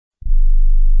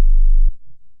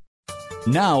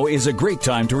Now is a great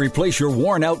time to replace your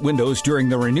worn-out windows during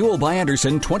the Renewal by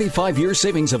Andersen 25-year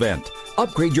savings event.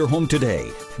 Upgrade your home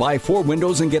today. Buy 4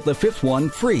 windows and get the 5th one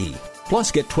free.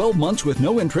 Plus, get 12 months with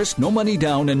no interest, no money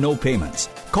down, and no payments.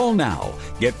 Call now.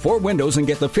 Get 4 windows and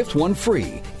get the 5th one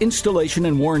free. Installation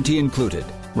and warranty included.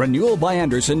 Renewal by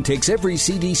Andersen takes every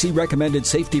CDC-recommended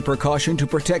safety precaution to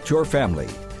protect your family.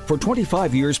 For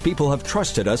 25 years, people have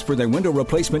trusted us for their window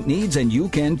replacement needs, and you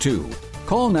can too.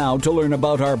 Call now to learn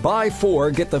about our buy 4,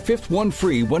 get the 5th one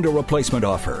free window replacement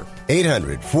offer.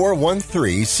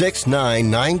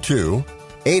 800-413-6992.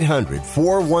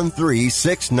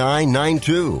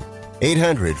 800-413-6992.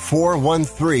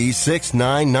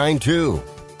 800-413-6992.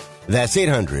 That's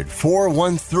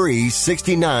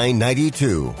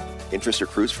 800-413-6992. Interest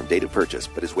accrues from date of purchase,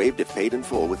 but is waived if paid in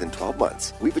full within 12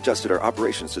 months. We've adjusted our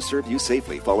operations to serve you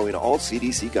safely following all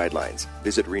CDC guidelines.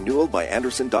 Visit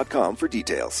renewalbyandersen.com for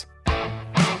details.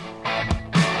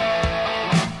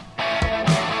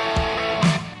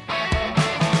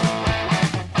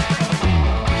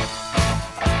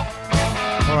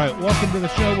 All right, welcome to the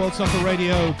show, World Soccer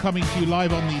Radio, coming to you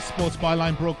live on the Sports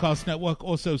Byline Broadcast Network,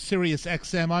 also Sirius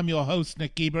XM. I'm your host,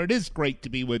 Nick Geber. It is great to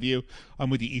be with you.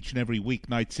 I'm with you each and every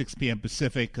weeknight, 6 p.m.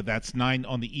 Pacific. That's 9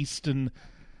 on the East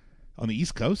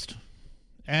Coast.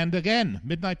 And again,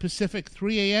 midnight Pacific,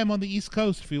 3 a.m. on the East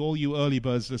Coast for all you early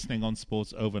birds listening on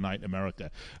Sports Overnight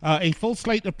America. A full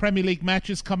slate of Premier League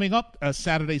matches coming up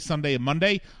Saturday, Sunday, and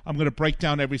Monday. I'm going to break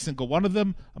down every single one of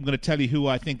them. I'm going to tell you who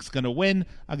I think is going to win.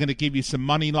 I'm going to give you some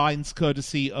money lines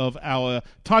courtesy of our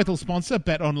title sponsor,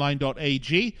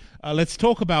 betonline.ag. Let's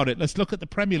talk about it. Let's look at the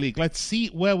Premier League. Let's see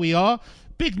where we are.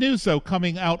 Big news, though,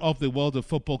 coming out of the world of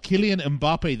football. Kylian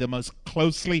Mbappe, the most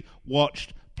closely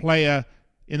watched player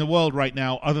in the world right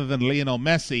now, other than Lionel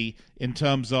Messi, in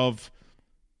terms of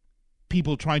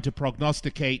people trying to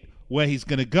prognosticate where he's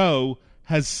going to go,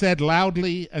 has said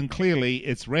loudly and clearly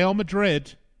it's Real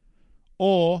Madrid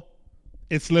or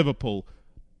it's Liverpool.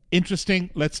 Interesting.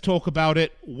 Let's talk about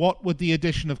it. What would the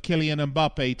addition of Kylian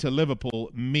Mbappe to Liverpool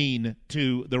mean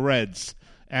to the Reds?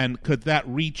 And could that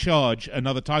recharge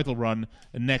another title run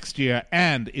next year?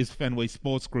 And is Fenway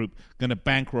Sports Group going to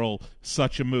bankroll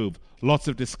such a move? Lots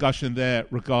of discussion there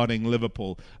regarding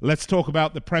Liverpool. Let's talk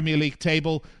about the Premier League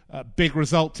table. Big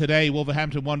result today.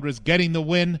 Wolverhampton Wanderers getting the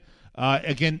win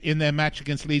again in their match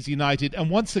against Leeds United.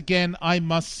 And once again, I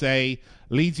must say,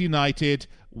 Leeds United,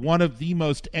 one of the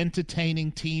most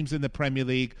entertaining teams in the Premier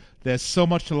League. There's so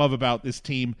much to love about this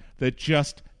team that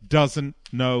just doesn't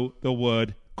know the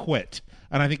word quit.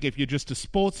 And I think if you're just a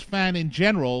sports fan in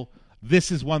general,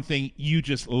 this is one thing you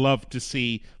just love to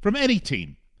see from any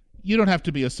team. You don't have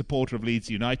to be a supporter of Leeds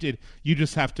United. You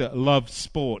just have to love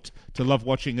sport, to love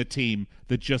watching a team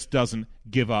that just doesn't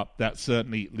give up. That's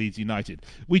certainly Leeds United.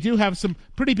 We do have some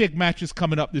pretty big matches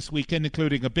coming up this weekend,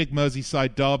 including a big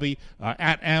Merseyside derby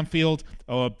at Anfield,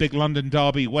 or a big London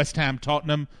derby, West Ham,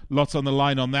 Tottenham. Lots on the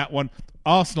line on that one.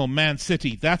 Arsenal, Man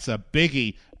City, that's a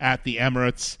biggie at the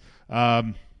Emirates.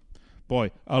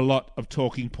 Boy, a lot of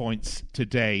talking points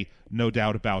today, no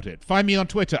doubt about it. Find me on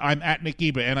Twitter. I'm at Nick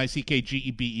Geber,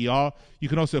 Nickgeber. You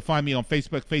can also find me on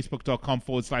Facebook,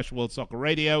 facebook.com/World Soccer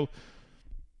Radio.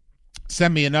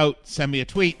 Send me a note, send me a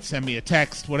tweet, send me a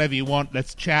text, whatever you want.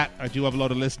 Let's chat. I do have a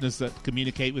lot of listeners that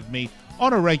communicate with me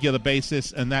on a regular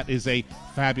basis, and that is a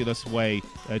fabulous way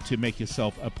to make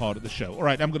yourself a part of the show. All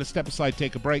right, I'm going to step aside,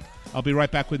 take a break. I'll be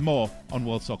right back with more on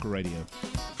World Soccer Radio.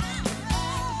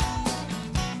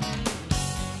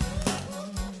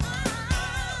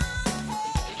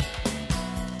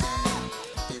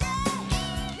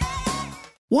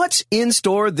 What's in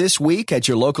store this week at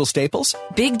your local Staples?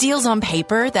 Big deals on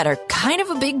paper that are kind of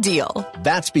a big deal.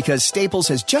 That's because Staples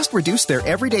has just reduced their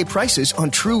everyday prices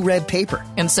on True Red paper.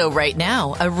 And so right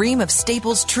now, a ream of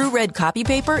Staples True Red copy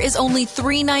paper is only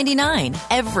 $3.99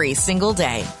 every single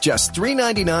day. Just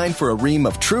 $3.99 for a ream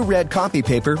of True Red copy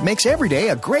paper makes every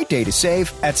day a great day to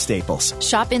save at Staples.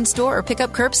 Shop in-store or pick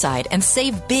up curbside and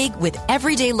save big with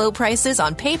everyday low prices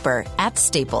on paper at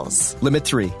Staples. Limit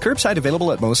 3. Curbside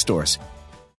available at most stores.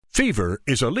 Fever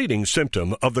is a leading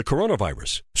symptom of the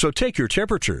coronavirus, so take your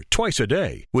temperature twice a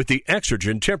day with the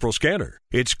Exergen Temporal Scanner.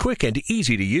 It's quick and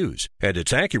easy to use, and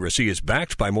its accuracy is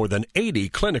backed by more than 80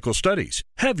 clinical studies.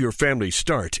 Have your family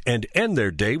start and end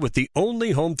their day with the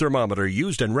only home thermometer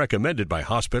used and recommended by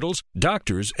hospitals,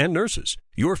 doctors, and nurses.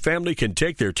 Your family can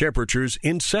take their temperatures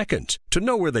in seconds to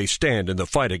know where they stand in the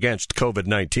fight against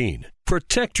COVID-19.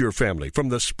 Protect your family from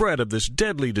the spread of this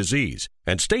deadly disease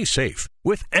and stay safe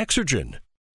with Exergen.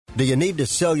 Do you need to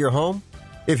sell your home?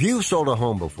 If you've sold a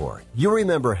home before, you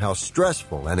remember how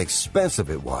stressful and expensive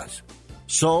it was.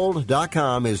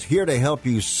 Sold.com is here to help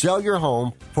you sell your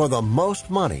home for the most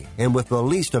money and with the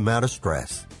least amount of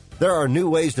stress. There are new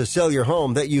ways to sell your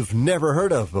home that you've never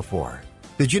heard of before.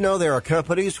 Did you know there are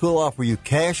companies who'll offer you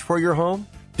cash for your home?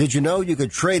 Did you know you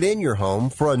could trade in your home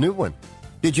for a new one?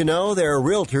 Did you know there are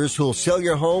realtors who'll sell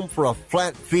your home for a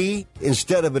flat fee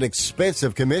instead of an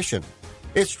expensive commission?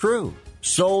 It's true.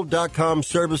 Sold.com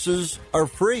services are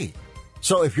free.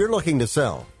 So if you're looking to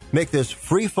sell, make this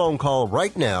free phone call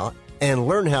right now and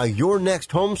learn how your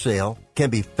next home sale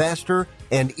can be faster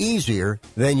and easier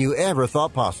than you ever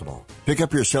thought possible. Pick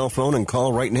up your cell phone and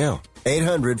call right now.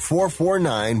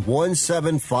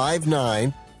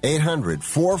 800-449-1759.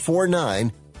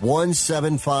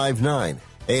 800-449-1759.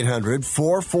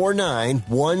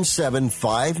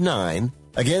 800-449-1759.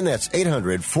 Again, that's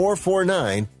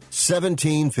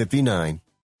 800-449-1759.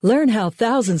 Learn how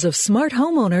thousands of smart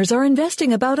homeowners are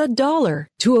investing about $1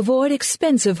 to avoid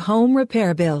expensive home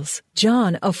repair bills.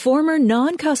 John, a former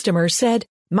non-customer, said,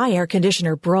 "My air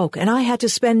conditioner broke and I had to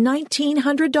spend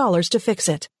 $1,900 to fix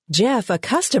it." Jeff, a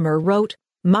customer, wrote,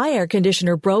 "My air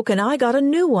conditioner broke and I got a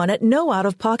new one at no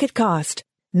out-of-pocket cost."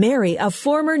 Mary, a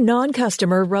former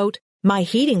non-customer, wrote, "My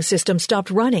heating system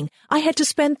stopped running. I had to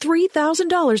spend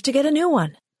 $3,000 to get a new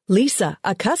one." Lisa,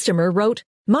 a customer, wrote,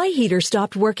 "My heater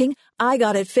stopped working. I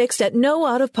got it fixed at no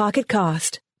out-of-pocket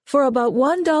cost." For about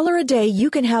 $1 a day,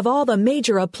 you can have all the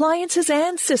major appliances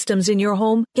and systems in your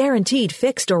home guaranteed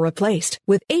fixed or replaced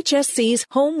with HSC's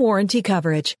home warranty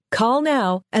coverage. Call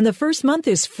now, and the first month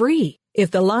is free.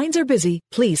 If the lines are busy,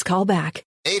 please call back.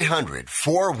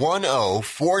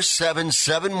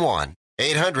 800-410-4771.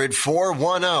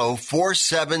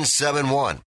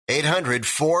 800-410-4771.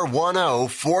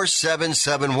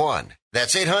 800-410-4771.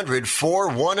 That's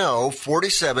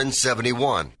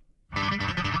 800-410-4771.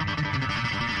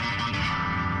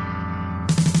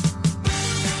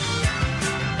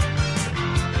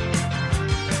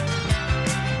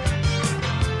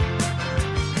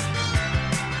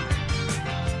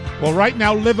 Well, right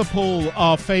now, Liverpool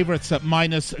are favourites at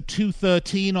minus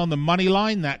 213 on the money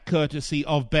line. That courtesy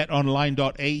of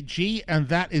betonline.ag. And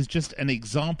that is just an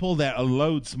example. There are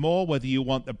loads more, whether you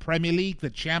want the Premier League,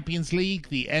 the Champions League,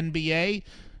 the NBA,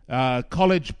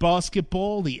 college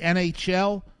basketball, the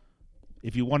NHL.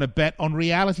 If you want to bet on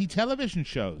reality television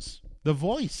shows, The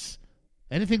Voice,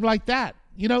 anything like that.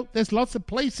 You know, there's lots of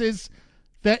places.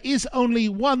 There is only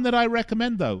one that I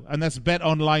recommend, though, and that's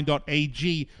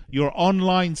betonline.ag, your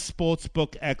online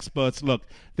sportsbook experts. Look,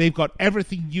 they've got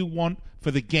everything you want for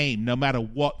the game, no matter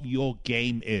what your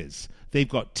game is. They've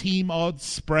got team odds,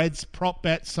 spreads, prop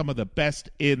bets, some of the best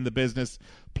in the business.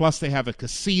 Plus, they have a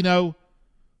casino,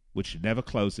 which never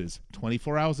closes,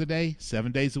 24 hours a day,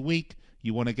 7 days a week.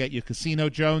 You want to get your Casino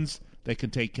Jones, they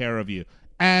can take care of you.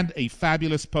 And a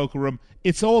fabulous poker room.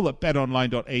 It's all at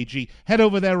betonline.ag. Head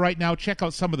over there right now. Check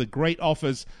out some of the great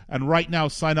offers. And right now,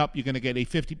 sign up. You're going to get a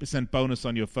 50% bonus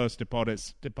on your first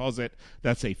deposit.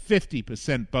 That's a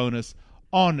 50% bonus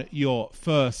on your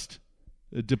first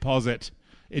deposit.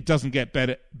 It doesn't get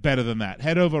better than that.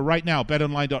 Head over right now,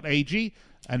 betonline.ag,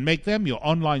 and make them your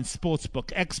online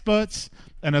sportsbook experts.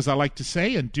 And as I like to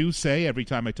say, and do say every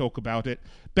time I talk about it,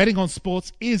 betting on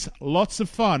sports is lots of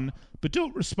fun, but do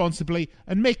it responsibly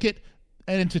and make it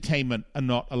an entertainment and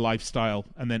not a lifestyle,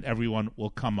 and then everyone will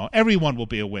come on. Everyone will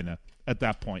be a winner at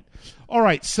that point. All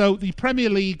right, so the Premier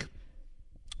League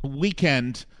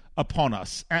weekend upon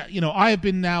us. I have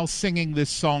been now singing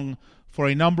this song for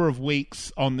a number of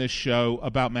weeks on this show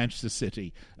about Manchester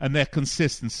City and their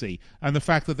consistency and the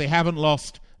fact that they haven't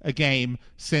lost a game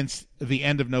since the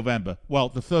end of November. Well,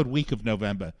 the third week of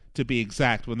November, to be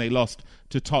exact, when they lost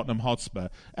to Tottenham Hotspur.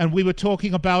 And we were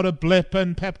talking about a blip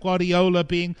and Pep Guardiola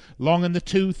being long in the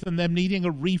tooth and them needing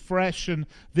a refresh and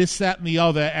this, that, and the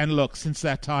other. And look, since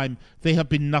that time, they have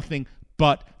been nothing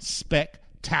but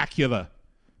spectacular.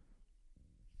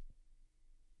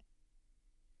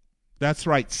 That's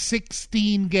right,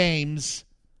 16 games,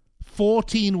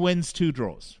 14 wins, 2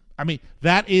 draws. I mean,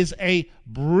 that is a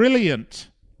brilliant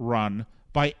run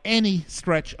by any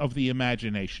stretch of the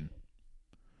imagination.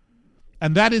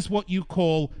 And that is what you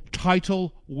call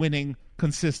title-winning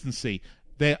consistency.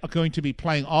 They are going to be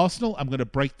playing Arsenal. I'm going to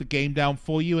break the game down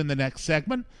for you in the next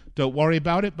segment. Don't worry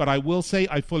about it, but I will say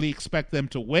I fully expect them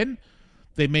to win.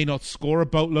 They may not score a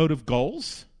boatload of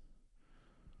goals.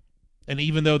 And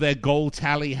even though their goal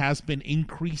tally has been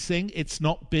increasing, it's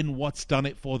not been what's done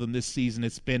it for them this season.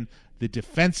 It's been the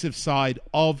defensive side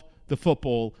of the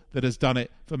football that has done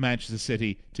it for Manchester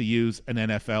City, to use an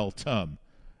NFL term.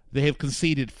 They have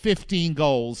conceded 15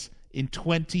 goals in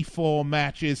 24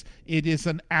 matches. It is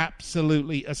an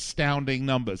absolutely astounding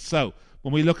number. So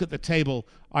when we look at the table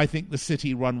I think the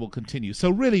City run will continue. So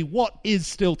really, what is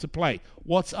still to play?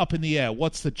 What's up in the air?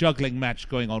 What's the juggling match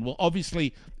going on? Well,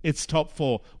 obviously, it's top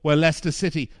four, where Leicester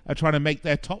City are trying to make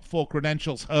their top four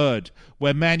credentials heard,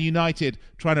 where Man United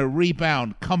trying to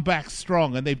rebound, come back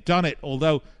strong, and they've done it.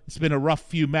 Although it's been a rough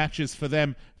few matches for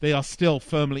them, they are still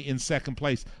firmly in second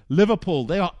place. Liverpool,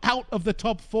 they are out of the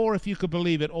top four, if you could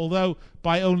believe it, although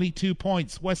by only 2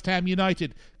 points. West Ham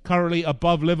United currently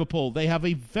above Liverpool. They have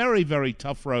a very, very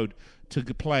tough road to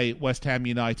play West Ham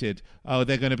United. They're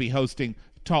going to be hosting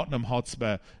Tottenham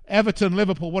Hotspur. Everton,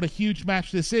 Liverpool, what a huge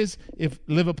match this is. If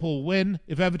Everton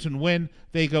win,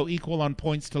 they go equal on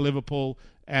points to Liverpool,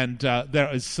 and there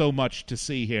is so much to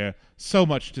see here. So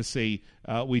much to see.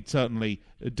 We certainly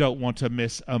don't want to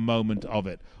miss a moment of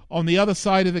it. On the other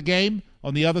side of the game,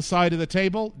 on the other side of the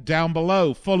table, down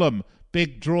below, Fulham,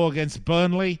 big draw against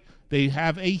Burnley. They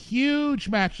have a huge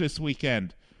match this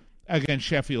weekend against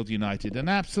Sheffield United, an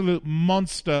absolute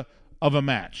monster of a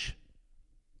match.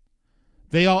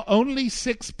 They are only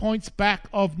 6 points back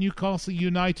of Newcastle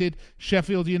United.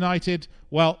 Sheffield United,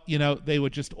 well, they were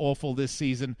just awful this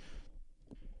season.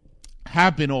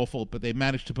 Have been awful, but they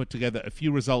managed to put together a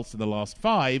few results in the last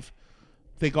 5.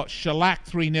 They got shellacked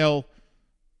 3-0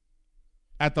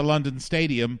 at the London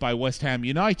Stadium by West Ham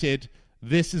United.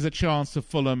 This is a chance for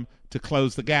Fulham to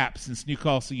close the gap, since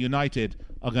Newcastle United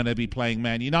are going to be playing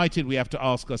Man United. We have to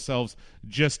ask ourselves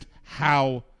just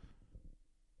how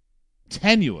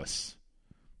tenuous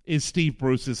is Steve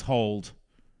Bruce's hold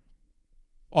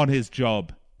on his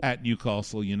job at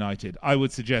Newcastle United. I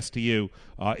would suggest to you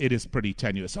it is pretty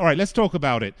tenuous. All right, let's talk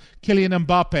about it. Kylian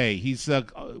Mbappe, he's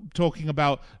talking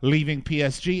about leaving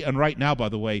PSG. And right now, by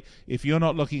the way, if you're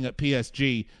not looking at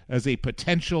PSG as a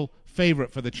potential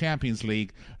favorite for the Champions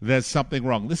League, there's something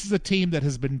wrong. This is a team that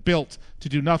has been built to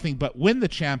do nothing but win the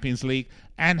Champions League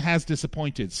and has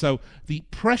disappointed. So the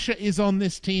pressure is on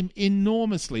this team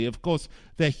enormously. Of course,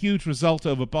 their huge result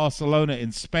over Barcelona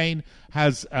in Spain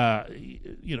has,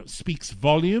 speaks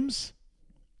volumes.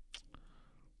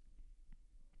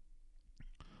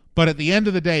 But at the end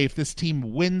of the day, if this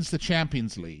team wins the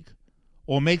Champions League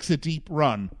or makes a deep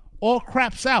run or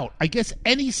craps out, I guess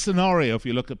any scenario, if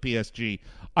you look at PSG,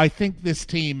 I think this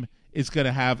team is going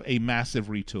to have a massive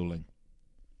retooling.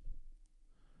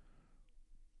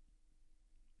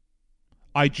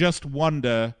 I just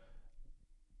wonder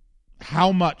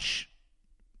how much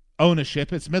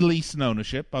ownership, it's Middle Eastern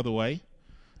ownership, by the way,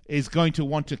 is going to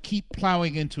want to keep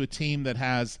plowing into a team that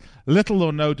has little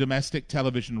or no domestic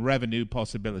television revenue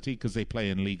possibility because they play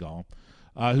in Ligue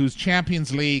 1, whose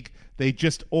Champions League they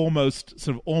just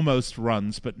almost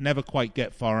runs but never quite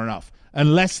get far enough,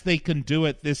 unless they can do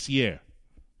it this year.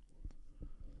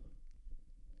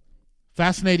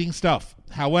 Fascinating stuff.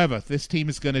 However, this team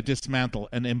is going to dismantle,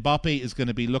 and Mbappe is going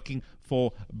to be looking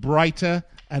for brighter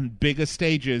and bigger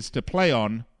stages to play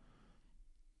on,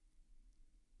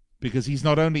 because he's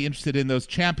not only interested in those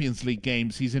Champions League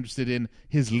games, he's interested in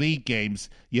his league games.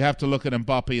 You have to look at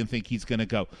Mbappe and think he's going to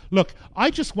go. Look, I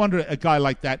just wonder a guy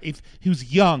like that,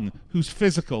 who's young, who's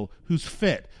physical, who's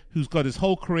fit, who's got his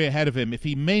whole career ahead of him, if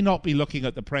he may not be looking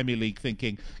at the Premier League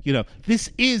thinking, this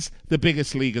is the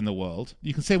biggest league in the world.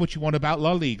 You can say what you want about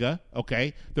La Liga,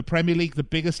 okay? The Premier League, the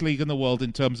biggest league in the world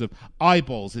in terms of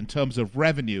eyeballs, in terms of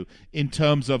revenue, in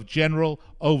terms of general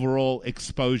overall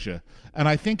exposure. And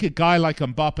I think a guy like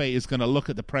Mbappe is going to look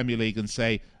at the Premier League and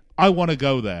say, I want to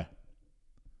go there.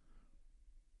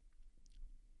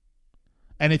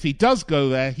 And if he does go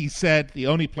there, he said the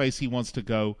only place he wants to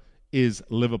go is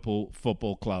Liverpool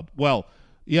Football Club. Well,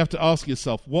 you have to ask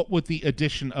yourself, what would the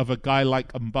addition of a guy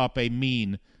like Mbappe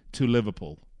mean to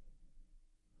Liverpool?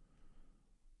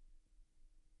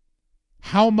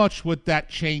 How much would that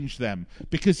change them?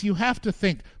 Because you have to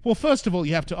think, well, first of all,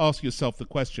 you have to ask yourself the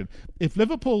question, if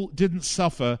Liverpool didn't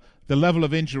suffer the level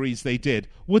of injuries they did,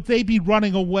 would they be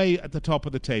running away at the top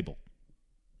of the table?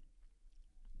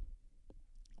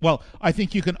 Well, I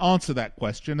think you can answer that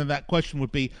question, and that question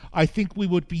would be, I think we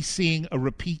would be seeing a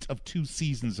repeat of 2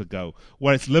 seasons ago,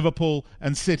 where it's Liverpool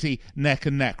and City neck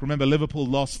and neck. Remember, Liverpool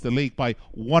lost the league by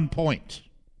 1 point.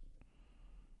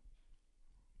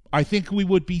 I think we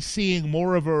would be seeing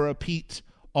more of a repeat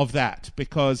of that,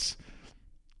 because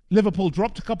Liverpool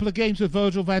dropped a couple of games with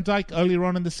Virgil van Dijk earlier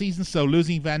on in the season, so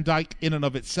losing Van Dijk in and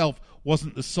of itself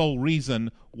wasn't the sole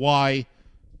reason why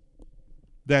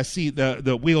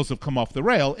the wheels have come off the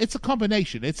rail. It's a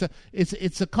combination. It's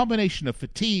a combination of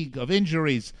fatigue, of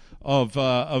injuries,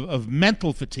 of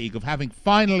mental fatigue, of having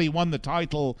finally won the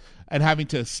title and having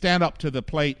to stand up to the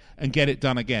plate and get it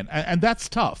done again. And that's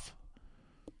tough.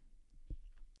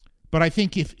 But I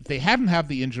think if they hadn't had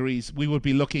the injuries, we would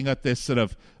be looking at this sort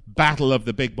of battle of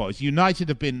the big boys. United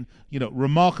have been,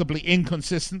 remarkably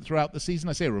inconsistent throughout the season.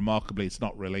 I say remarkably, it's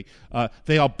not really.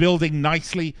 They are building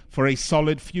nicely for a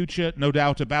solid future, no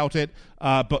doubt about it.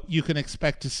 But you can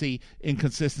expect to see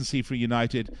inconsistency for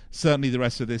United, certainly the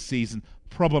rest of this season,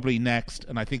 probably next.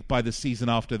 And I think by the season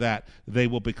after that, they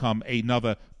will become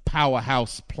another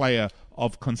powerhouse player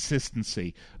of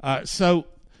consistency. So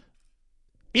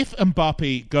if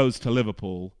Mbappe goes to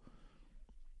Liverpool,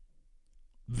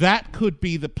 that could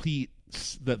be the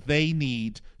piece that they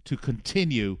need to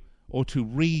continue or to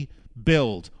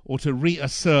rebuild or to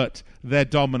reassert their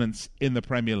dominance in the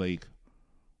Premier League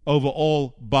over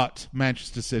all but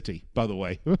Manchester City, by the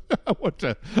way. I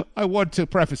want to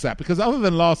preface that, because other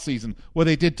than last season where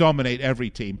they did dominate every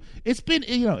team, it's been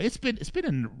a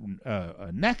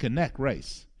neck and neck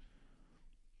race.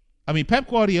 I mean, Pep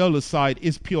Guardiola's side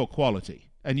is pure quality.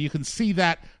 And you can see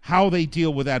that, how they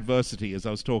deal with adversity, as I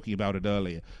was talking about it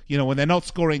earlier. When they're not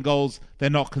scoring goals,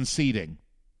 they're not conceding.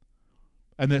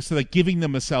 And so they're giving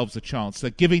themselves a chance.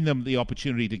 They're giving them the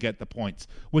opportunity to get the points,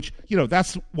 which,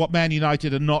 that's what Man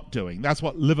United are not doing. That's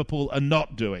what Liverpool are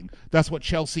not doing. That's what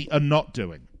Chelsea are not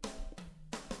doing.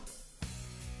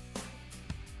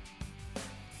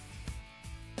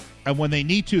 And when they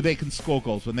need to, they can score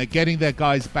goals. When they're getting their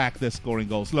guys back, they're scoring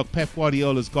goals. Look, Pep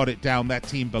Guardiola's got it down. That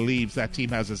team believes. That team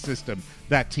has a system.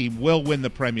 That team will win the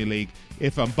Premier League.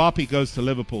 If Mbappe goes to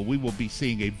Liverpool, we will be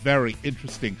seeing a very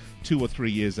interesting 2 or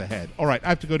 3 years ahead. All right, I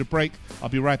have to go to break. I'll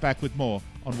be right back with more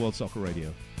on World Soccer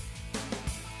Radio.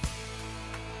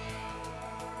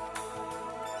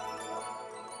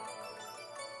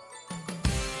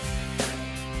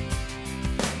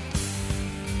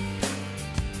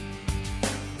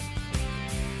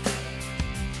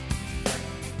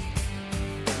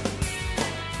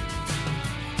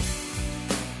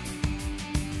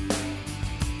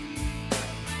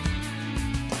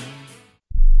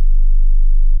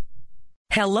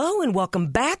 Hello and welcome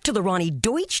back to the Ronnie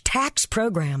Deutsch Tax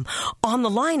Program. On the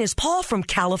line is Paul from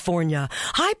California.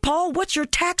 Hi, Paul. What's your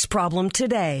tax problem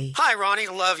today? Hi, Ronnie.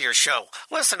 Love your show.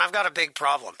 Listen, I've got a big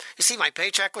problem. You see, my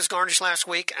paycheck was garnished last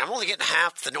week, and I'm only getting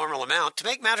half the normal amount. To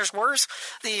make matters worse,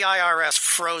 the IRS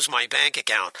froze my bank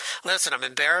account. Listen, I'm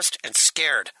embarrassed and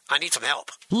scared. I need some help.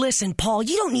 Listen, Paul,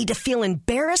 you don't need to feel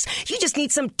embarrassed. You just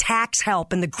need some tax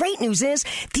help. And the great news is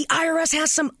the IRS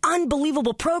has some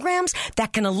unbelievable programs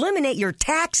that can eliminate your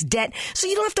tax debt so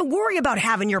you don't have to worry about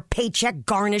having your paycheck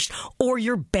garnished or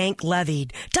your bank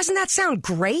levied. Doesn't that sound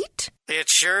great? It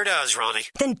sure does, Ronnie.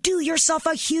 Then do yourself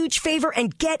a huge favor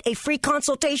and get a free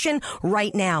consultation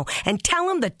right now and tell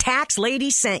them the tax lady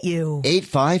sent you.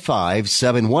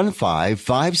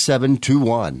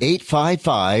 855-715-5721.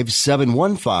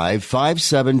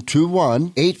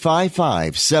 855-715-5721.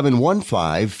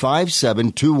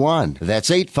 855-715-5721. That's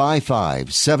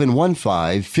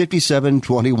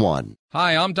 855-715-5721.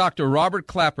 Hi, I'm Dr. Robert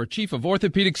Clapper, Chief of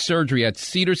Orthopedic Surgery at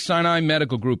Cedars-Sinai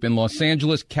Medical Group in Los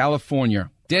Angeles, California.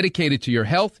 Dedicated to your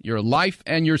health, your life,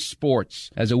 and your sports.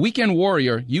 As a weekend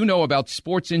warrior, you know about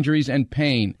sports injuries and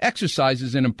pain. Exercise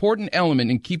is an important element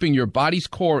in keeping your body's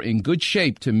core in good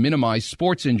shape to minimize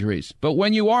sports injuries. But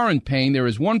when you are in pain, there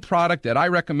is one product that I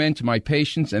recommend to my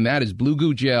patients, and that is Blue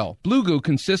Goo Gel. Blue Goo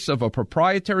consists of a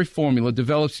proprietary formula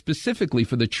developed specifically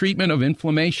for the treatment of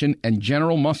inflammation and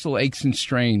general muscle aches and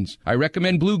strains. I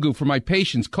recommend Blue Goo for my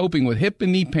patients coping with hip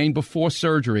and knee pain before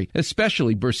surgery,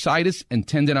 especially bursitis and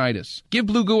tendinitis. Give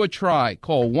Blue Goo a try.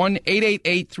 Call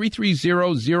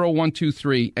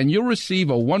 1-888-330-0123 and you'll receive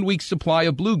a 1-week supply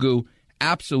of Blue Goo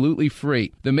absolutely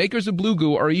free. The makers of Blue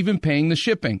Goo are even paying the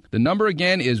shipping. The number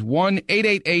again is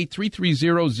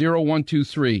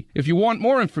 1-888-330-0123. If you want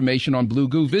more information on Blue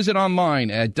Goo, visit online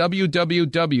at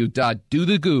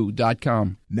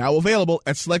www.dothegoo.com. Now available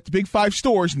at select Big 5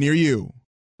 stores near you.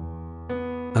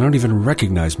 I don't even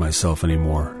recognize myself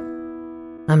anymore.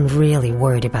 I'm really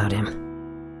worried about him.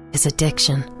 His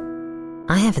addiction.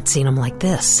 I haven't seen him like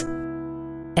this.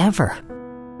 Ever.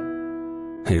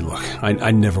 Hey, look,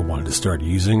 I never wanted to start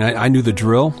using. I knew the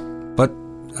drill, but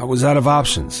I was out of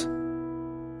options.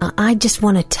 I just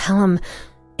want to tell him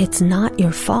it's not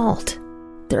your fault.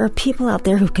 There are people out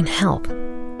there who can help.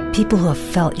 People who have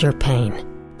felt your pain.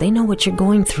 They know what you're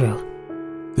going through.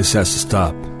 This has to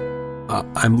stop.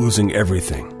 I'm losing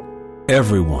everything.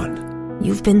 Everyone.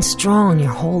 You've been strong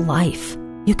your whole life.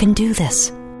 You can do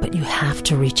this. But you have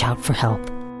to reach out for help.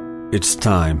 It's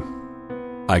time.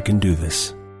 I can do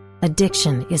this.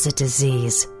 Addiction is a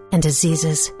disease, and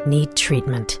diseases need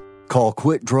treatment. Call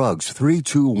Quit Drugs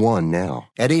 321 now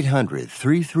at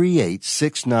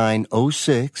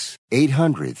 800-338-6906.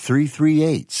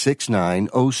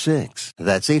 800-338-6906.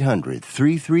 That's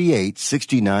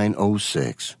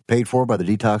 800-338-6906. Paid for by the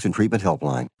Detox and Treatment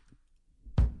Helpline.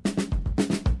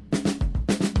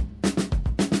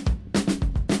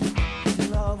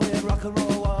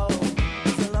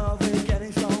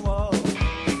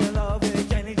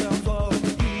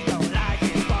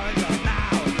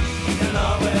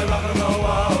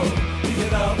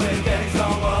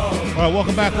 All right,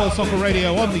 welcome back, World Soccer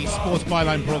Radio on the Sports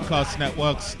Byline Broadcast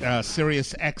Networks,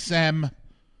 Sirius XM,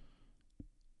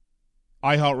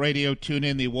 iHeartRadio,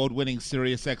 TuneIn, the award-winning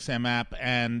Sirius XM app,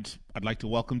 and I'd like to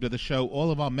welcome to the show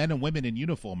all of our men and women in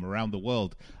uniform around the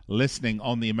world listening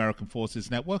on the American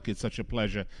Forces Network. It's such a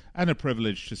pleasure and a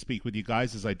privilege to speak with you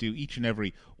guys as I do each and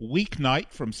every weeknight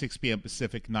from 6 p.m.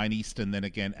 Pacific, 9 Eastern, then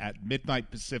again at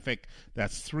midnight Pacific.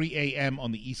 That's 3 a.m.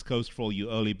 on the East Coast for all you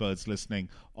early birds listening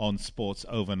on Sports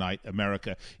Overnight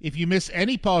America. If you miss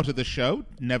any part of the show,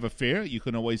 never fear. You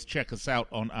can always check us out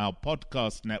on our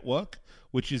podcast network,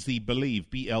 which is the Believe,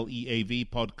 B-L-E-A-V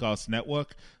podcast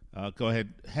network. Go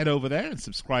ahead, head over there and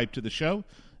subscribe to the show,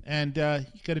 and you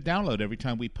get a download every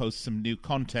time we post some new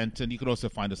content. And you can also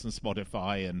find us on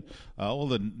Spotify and all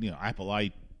the Apple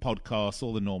iPodcasts,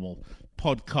 all the normal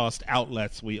podcast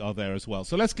outlets. We are there as well.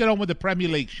 So let's get on with the Premier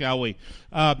League, shall we?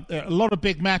 A lot of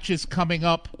big matches coming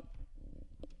up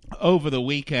over the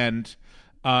weekend,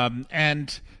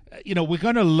 and we're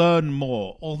going to learn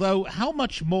more. Although how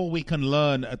much more we can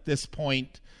learn at this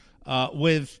point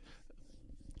with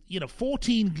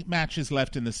 14 matches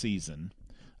left in the season.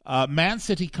 Man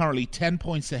City currently 10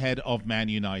 points ahead of Man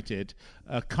United,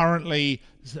 currently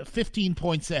 15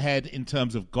 points ahead in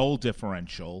terms of goal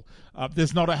differential.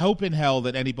 There's not a hope in hell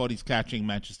that anybody's catching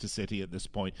Manchester City at this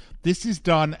point. This is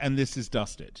done and this is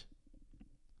dusted.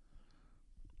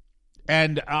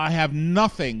 And I have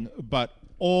nothing but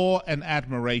awe and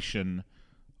admiration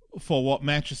for what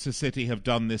Manchester City have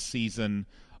done this season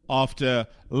after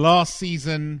last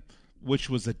season, which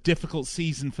was a difficult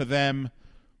season for them,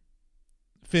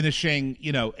 finishing,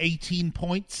 18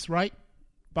 points, right,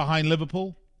 behind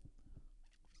Liverpool.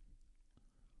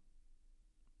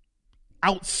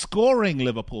 Outscoring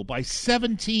Liverpool by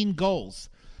 17 goals.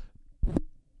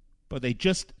 But they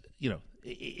just,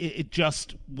 it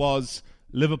just was,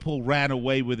 Liverpool ran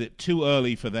away with it too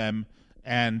early for them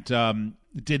and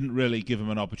didn't really give them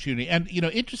an opportunity. And,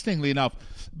 interestingly enough,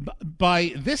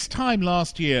 by this time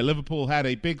last year, Liverpool had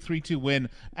a big 3-2 win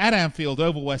at Anfield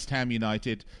over West Ham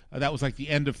United. That was like the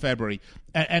end of February.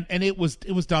 And it was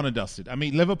done and dusted. I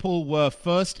mean, Liverpool were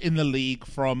first in the league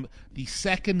from the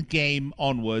second game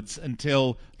onwards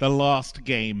until the last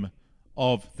game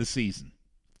of the season.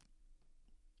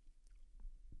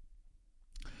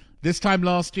 This time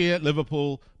last year,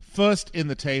 Liverpool first in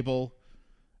the table.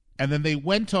 And then they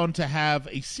went on to have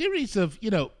a series of,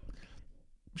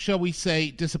 shall we say,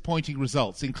 disappointing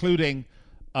results, including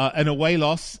an away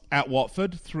loss at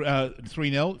Watford,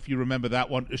 3-0, if you remember that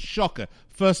one. A shocker.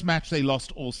 First match they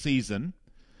lost all season.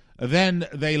 Then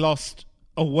they lost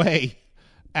away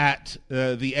at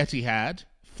the Etihad,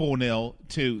 4-0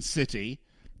 to City.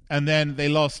 And then they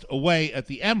lost away at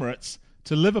the Emirates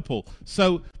to Liverpool.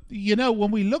 So,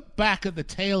 when we look back at the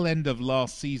tail end of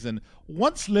last season,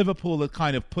 once Liverpool had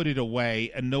kind of put it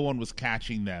away and no one was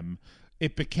catching them,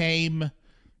 it became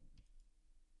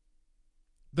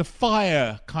the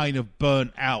fire kind of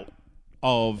burnt out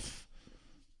of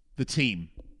the team.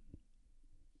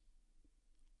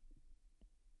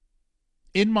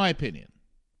 In my opinion.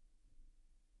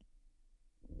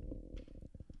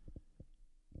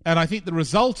 And I think the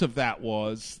result of that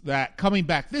was that coming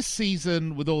back this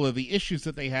season with all of the issues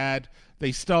that they had,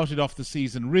 they started off the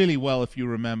season really well, if you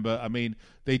remember. I mean,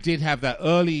 they did have that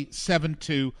early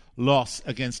 7-2 loss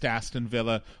against Aston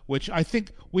Villa, which I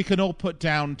think we can all put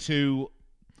down to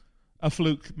a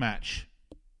fluke match.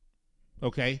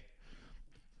 Okay?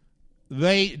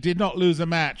 They did not lose a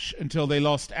match until they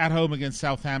lost at home against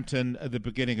Southampton at the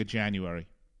beginning of January.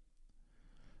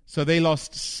 So they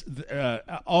lost,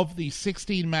 of the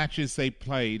 16 matches they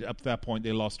played up to that point,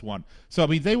 they lost one. So, I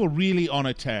mean, they were really on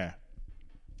a tear.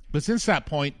 But since that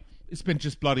point, it's been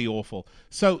just bloody awful.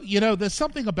 So, there's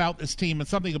something about this team and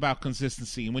something about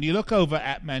consistency. And when you look over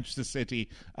at Manchester City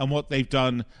and what they've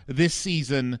done this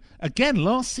season, again,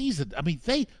 last season, I mean,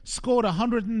 they scored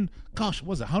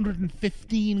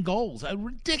 115 goals, a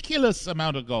ridiculous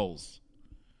amount of goals.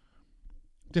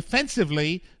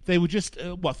 Defensively, they were just,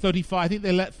 35? I think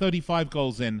they let 35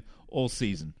 goals in all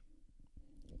season.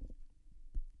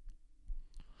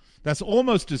 That's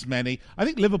almost as many. I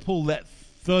think Liverpool let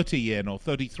 30 in or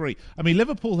 33. I mean,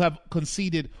 Liverpool have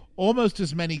conceded almost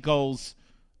as many goals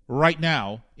right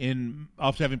now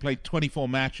after having played 24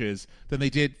 matches than they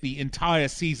did the entire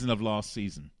season of last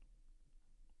season.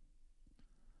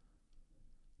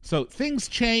 So things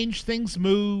change, things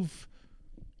move,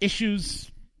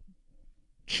 issues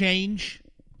change.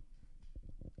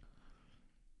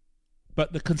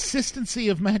 But the consistency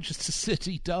of Manchester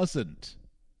City doesn't.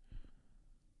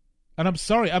 And I'm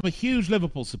sorry, I'm a huge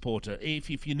Liverpool supporter.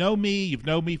 If you know me, you've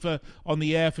known me on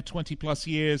the air for 20 plus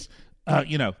years,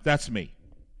 that's me.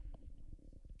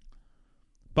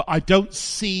 But I don't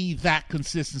see that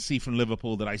consistency from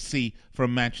Liverpool that I see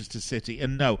from Manchester City.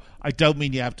 And no, I don't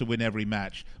mean you have to win every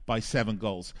match by 7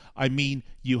 goals. I mean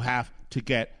you have to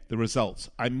get the results.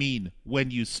 I mean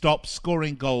when you stop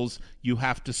scoring goals, you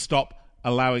have to stop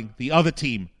allowing the other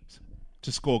team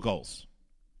to score goals.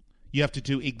 You have to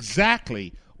do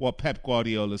exactly what Pep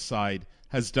Guardiola's side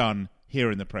has done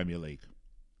here in the Premier League.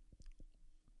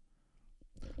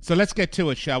 So let's get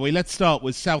to it, shall we? Let's start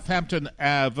with Southampton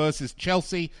versus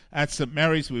Chelsea at St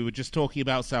Mary's. We were just talking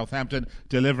about Southampton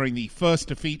delivering the first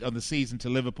defeat of the season to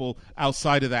Liverpool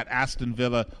outside of that Aston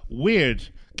Villa weird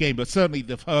game, but certainly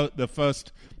the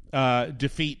first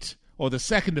defeat or the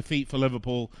second defeat for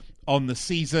Liverpool on the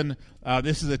season.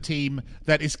 This is a team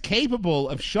that is capable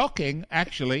of shocking,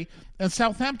 actually, and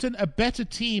Southampton a better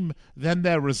team than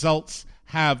their results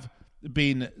have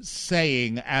been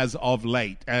saying as of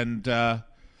late. And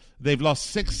they've lost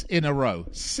 6 in a row.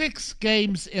 6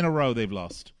 games in a row they've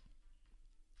lost.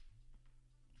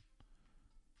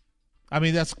 I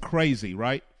mean, that's crazy,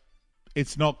 right?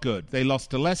 It's not good. They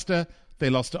lost to Leicester, they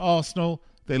lost to Arsenal,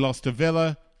 they lost to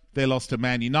Villa, they lost to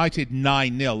Man United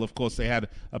 9-0. Of course, they had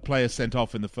a player sent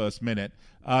off in the first minute.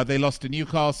 They lost to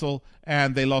Newcastle,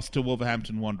 and they lost to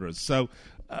Wolverhampton Wanderers. So,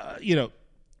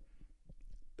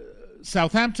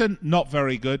 Southampton, not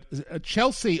very good.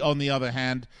 Chelsea, on the other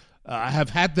hand, have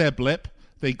had their blip.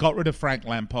 They got rid of Frank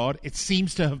Lampard. It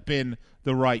seems to have been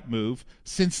the right move.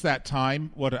 Since that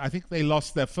time, I think they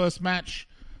lost their first match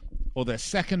or their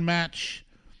second match.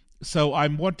 So I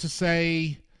want to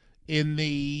say in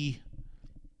the...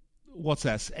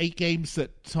 8 games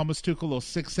that Thomas Tuchel, or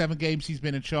 6-7 games he's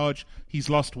been in charge, he's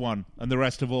lost 1, and the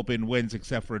rest have all been wins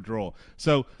except for a draw.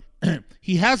 So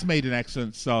he has made an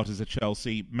excellent start as a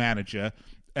Chelsea manager,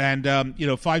 and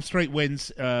 5 straight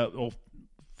wins, 5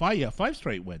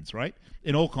 straight wins, right,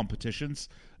 in all competitions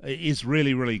is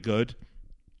really, really good.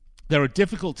 They're a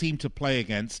difficult team to play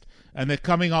against, and they're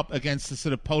coming up against the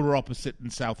sort of polar opposite in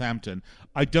Southampton.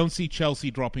 I don't see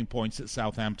Chelsea dropping points at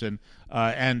Southampton,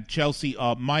 and Chelsea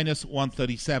are minus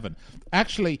 137.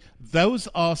 Actually, those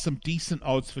are some decent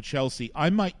odds for Chelsea. I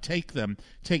might take them.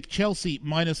 Take Chelsea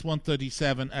minus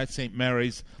 137 at St.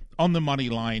 Mary's on the money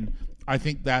line. I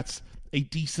think that's a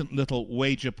decent little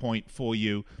wager point for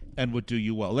you and would do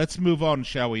you well. Let's move on,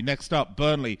 shall we? Next up,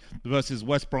 Burnley versus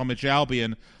West Bromwich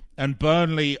Albion. And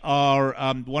Burnley are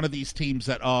one of these teams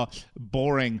that are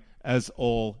boring as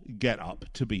all get up,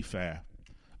 to be fair.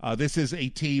 This is a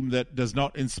team that does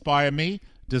not inspire me,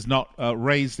 does not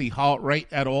raise the heart rate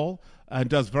at all, and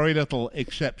does very little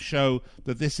except show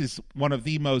that this is one of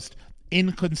the most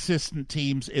inconsistent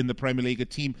teams in the Premier League, a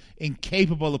team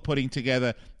incapable of putting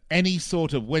together any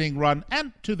sort of winning run,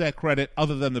 and to their credit,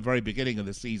 other than the very beginning of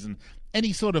the season,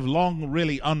 any sort of long,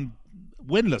 really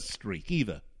winless streak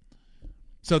either.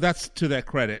 So that's to their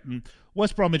credit. And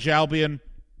West Bromwich Albion,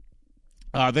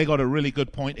 they got a really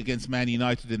good point against Man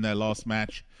United in their last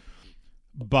match.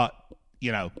 But,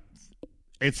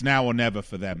 it's now or never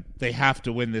for them. They have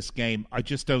to win this game. I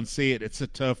just don't see it. It's a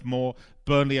Turf Moor.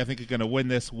 Burnley, I think, are going to win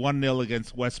this 1-0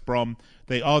 against West Brom.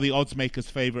 They are the odds makers'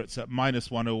 favourites at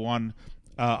minus 101.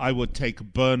 I would take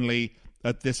Burnley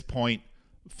at this point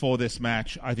for this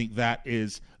match. I think that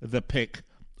is the pick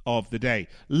of the day.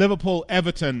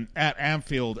 Liverpool-Everton at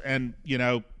Anfield, and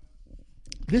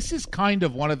this is kind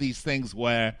of one of these things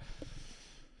where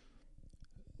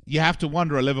you have to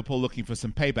wonder, are Liverpool looking for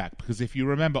some payback? Because if you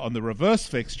remember on the reverse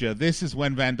fixture, this is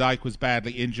when Van Dijk was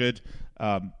badly injured.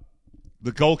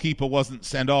 The goalkeeper wasn't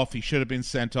sent off. He should have been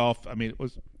sent off. I mean, it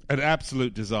was an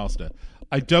absolute disaster.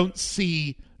 I don't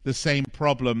see the same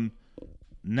problem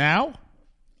now.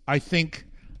 I think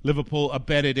Liverpool are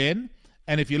bedded in.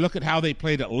 And if you look at how they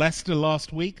played at Leicester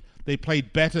last week, they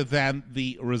played better than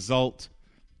the result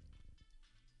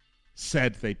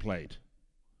said they played.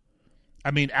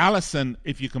 I mean, Alisson,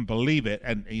 if you can believe it,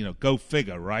 and, go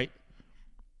figure, right?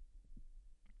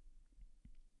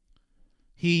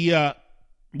 He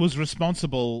was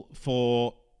responsible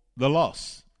for the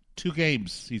loss. 2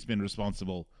 games he's been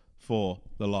responsible for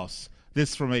the loss.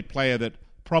 This from a player that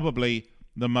probably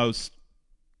the most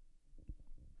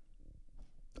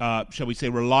shall we say,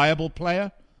 reliable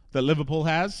player that Liverpool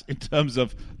has in terms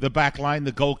of the back line,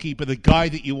 the goalkeeper, the guy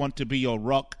that you want to be your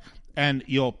rock and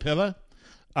your pillar.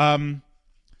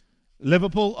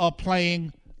 Liverpool are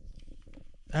playing,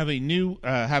 have a new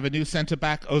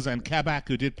centre-back, Ozan Kabak,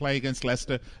 who did play against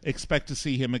Leicester. Expect to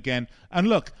see him again. And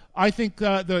look, I think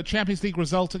the Champions League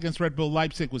result against Red Bull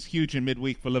Leipzig was huge in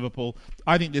midweek for Liverpool.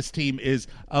 I think this team is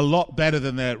a lot better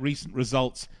than their recent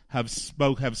results have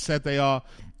said they are.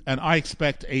 And I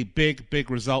expect a big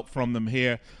result from them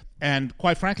here. And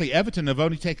quite frankly, Everton have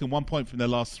only taken 1 point from their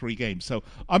last 3 games. So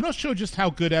I'm not sure just how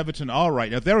good Everton are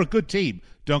right now. They're a good team,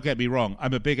 don't get me wrong.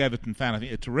 I'm a big Everton fan. I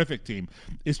think a terrific team.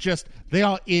 It's just they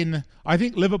are in... I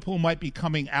think Liverpool might be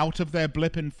coming out of their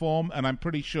blip in form, and I'm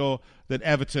pretty sure that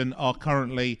Everton are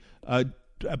currently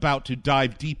about to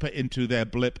dive deeper into their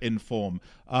blip in form.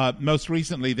 Most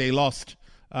recently, they lost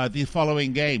the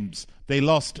following games. They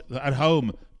lost at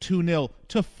home 2-0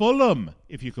 to Fulham,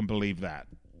 if you can believe that.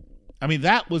 I mean,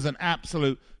 that was an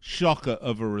absolute shocker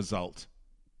of a result.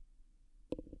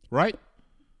 Right?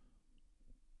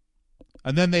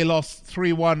 And then they lost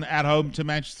 3-1 at home to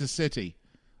Manchester City.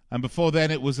 And before then,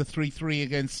 it was a 3-3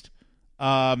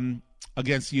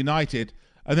 against United.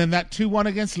 And then that 2-1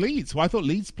 against Leeds. Well, I thought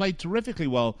Leeds played terrifically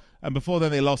well. And before then,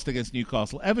 they lost against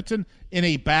Newcastle. Everton in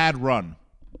a bad run.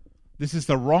 This is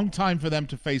the wrong time for them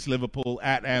to face Liverpool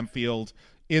at Anfield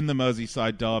in the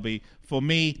Merseyside derby. For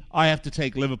me, I have to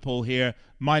take Liverpool here,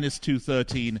 minus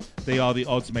 213. They are the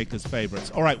odds makers'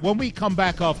 favourites. All right, when we come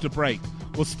back after break,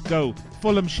 we'll go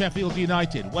Fulham, Sheffield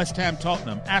United, West Ham,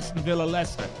 Tottenham, Aston Villa,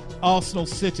 Leicester, Arsenal,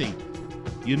 City,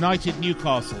 United,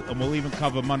 Newcastle, and we'll even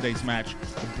cover Monday's match,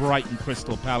 Brighton,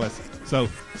 Crystal Palace. So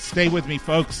stay with me,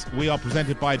 folks. We are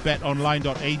presented by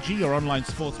BetOnline.ag, your online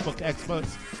sportsbook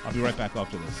experts. I'll be right back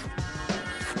after this.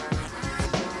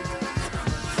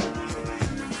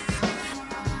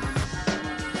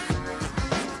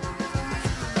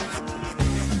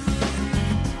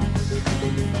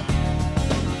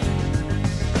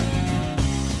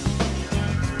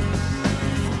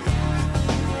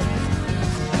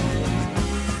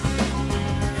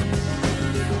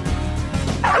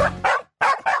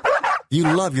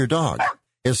 You love your dog.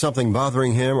 Is something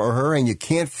bothering him or her and you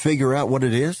can't figure out what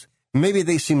it is? Maybe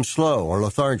they seem slow or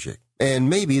lethargic, and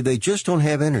maybe they just don't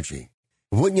have energy.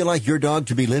 Wouldn't you like your dog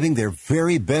to be living their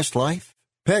very best life?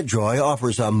 PetJoy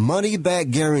offers a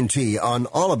money-back guarantee on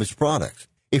all of its products.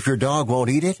 If your dog won't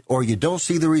eat it or you don't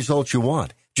see the results you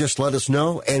want, just let us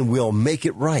know and we'll make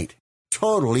it right.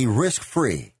 Totally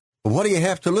risk-free. What do you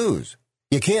have to lose?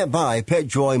 You can't buy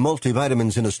PetJoy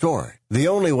multivitamins in a store. The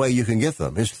only way you can get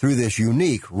them is through this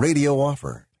unique radio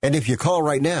offer. And if you call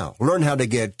right now, learn how to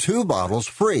get 2 bottles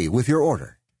free with your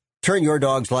order. Turn your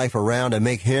dog's life around and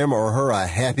make him or her a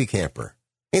happy camper.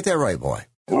 Ain't that right, boy?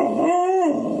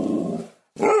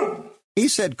 He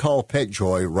said call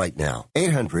PetJoy right now.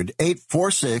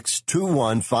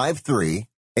 800-846-2153.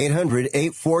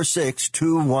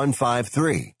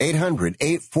 800-846-2153.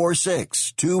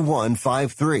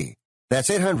 800-846-2153. That's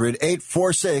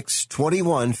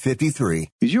 800-846-2153.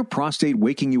 Is your prostate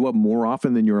waking you up more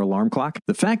often than your alarm clock?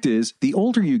 The fact is, the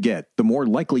older you get, the more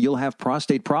likely you'll have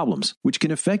prostate problems, which can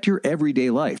affect your everyday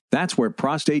life. That's where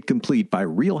Prostate Complete by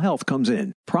Real Health comes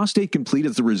in. Prostate Complete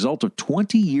is the result of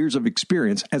 20 years of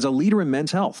experience as a leader in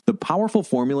men's health. The powerful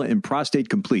formula in Prostate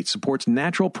Complete supports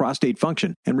natural prostate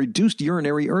function and reduced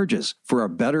urinary urges for a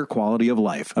better quality of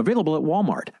life. Available at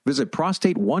Walmart. Visit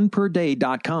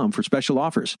prostateoneperday.com for special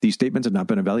offers. These statements have not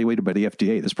been evaluated by the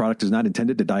FDA. This product is not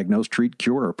intended to diagnose, treat,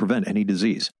 cure, or prevent any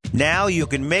disease. Now you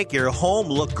can make your home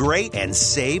look great and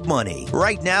save money.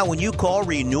 Right now, when you call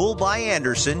Renewal by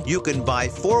Andersen, you can buy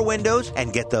 4 windows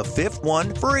and get the 5th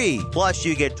one free. Plus,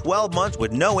 you get 12 months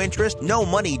with no interest, no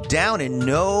money down, and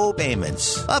no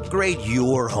payments. Upgrade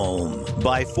your home.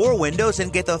 Buy 4 windows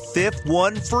and get the 5th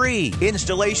one free.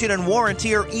 Installation and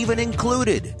warranty are even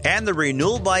included. And the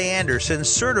Renewal by Andersen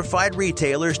certified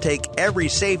retailers take every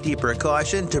safety precaution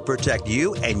to protect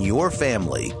you and your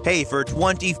family. Hey, for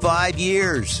 25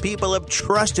 years, people have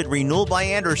trusted Renewal by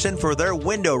Andersen for their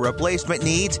window replacement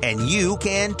needs, and you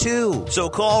can too. So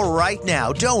call right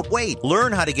now. Don't wait.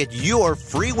 Learn how to get your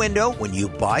free window when you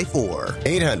buy 4.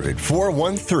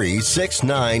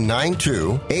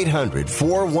 800-413-6992.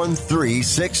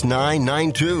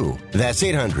 800-413-6992. That's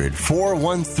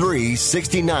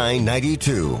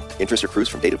 800-413-6992. Interest accrues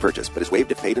from date of purchase, but is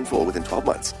waived if paid in full within 12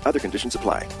 months. Other conditions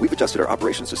apply. We've adjusted our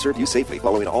operations to serve you safely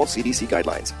following all CDC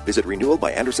guidelines. Visit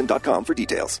renewalbyandersen.com for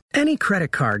details. Any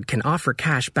credit card can offer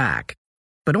cash back,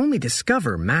 but only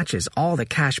Discover matches all the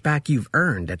cash back you've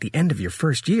earned at the end of your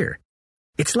first year.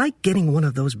 It's like getting one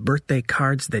of those birthday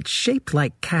cards that's shaped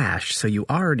like cash, so you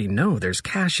already know there's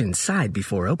cash inside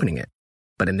before opening it.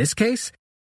 But in this case,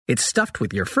 it's stuffed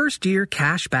with your first-year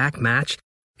cash-back match,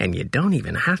 and you don't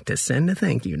even have to send a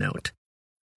thank you note.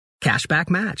 Cashback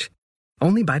Match.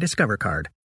 Only by Discover Card.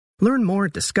 Learn more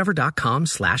at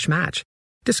discover.com/match.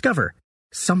 Discover.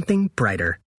 Something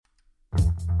brighter.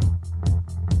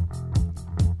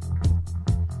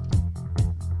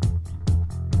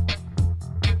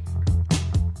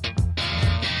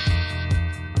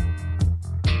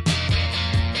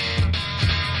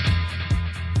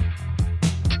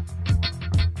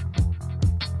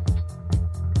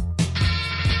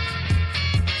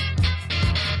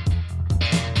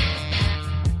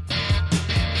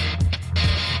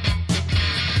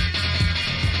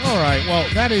 All right, well,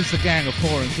 that is the Gang of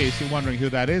Four, in case you're wondering who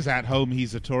that is. At Home,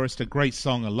 He's a Tourist. A great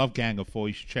song. I love Gang of Four.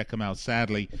 You should check them out,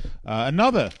 sadly.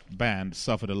 Another band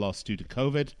suffered a loss due to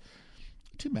COVID.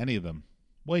 Too many of them.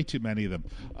 Way too many of them.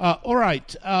 All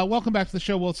right, welcome back to the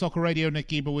show, World Soccer Radio. Nick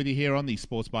Geber with you here on the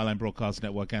Sports Byline Broadcast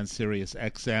Network and Sirius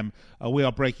XM. We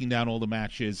are breaking down all the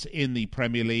matches in the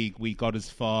Premier League. We got as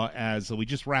far as, we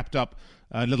just wrapped up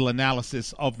a little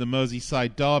analysis of the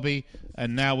Merseyside derby,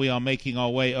 and now we are making our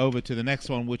way over to the next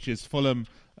one, which is Fulham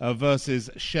versus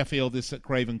Sheffield. This at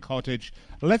Craven Cottage.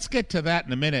 Let's get to that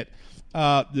in a minute.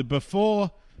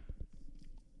 Before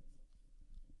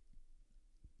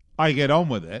I get on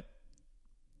with it,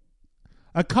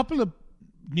 a couple of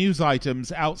news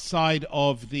items outside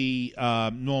of the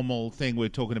normal thing we're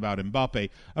talking about, Mbappe.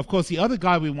 Of course, the other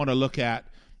guy we want to look at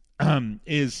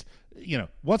is,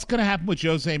 what's going to happen with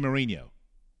Jose Mourinho?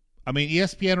 I mean,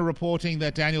 ESPN are reporting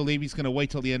that Daniel Levy's going to wait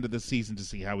till the end of the season to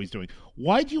see how he's doing.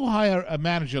 Why do you hire a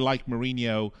manager like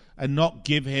Mourinho and not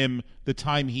give him the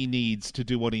time he needs to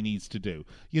do what he needs to do?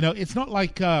 It's not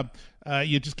like you're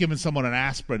just giving someone an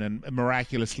aspirin and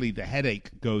miraculously the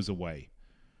headache goes away.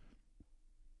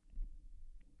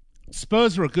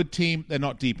 Spurs are a good team. They're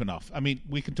not deep enough. I mean,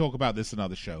 we can talk about this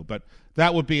another show, but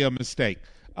that would be a mistake.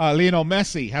 Lionel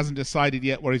Messi hasn't decided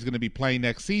yet where he's going to be playing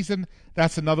next season.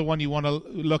 That's another one you want to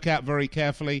look at very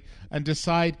carefully and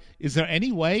decide, is there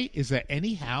any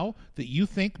how that you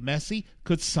think Messi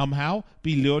could somehow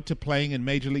be lured to playing in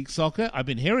Major League Soccer? I've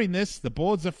been hearing this. The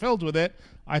boards are filled with it.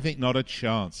 I think not a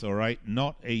chance, all right?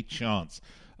 Not a chance.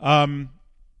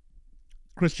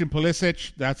 Christian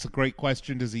Pulisic, that's a great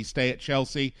question. Does he stay at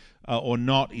Chelsea or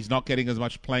not? He's not getting as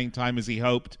much playing time as he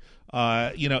hoped.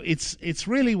 It's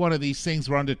really one of these things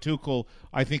where under Tuchel,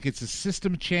 I think it's a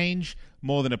system change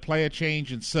more than a player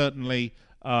change, and certainly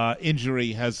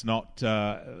injury has not,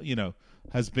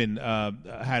 has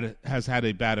had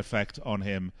a bad effect on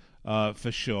him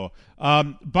for sure.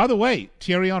 By the way,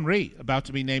 Thierry Henry about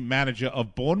to be named manager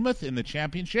of Bournemouth in the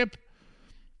Championship.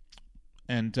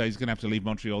 And he's going to have to leave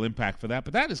Montreal Impact for that.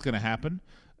 But that is going to happen.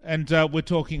 And we're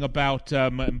talking about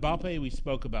Mbappe. We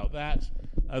spoke about that.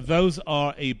 Those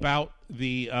are about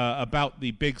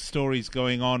the big stories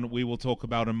going on. We will talk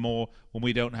about them more when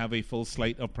we don't have a full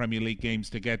slate of Premier League games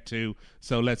to get to.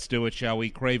 So let's do it, shall we?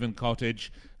 Craven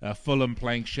Cottage, Fulham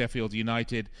playing Sheffield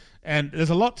United. And there's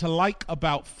a lot to like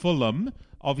about Fulham.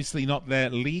 Obviously not their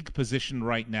league position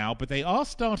right now, but they are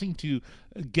starting to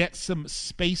get some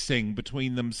spacing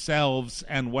between themselves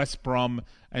and West Brom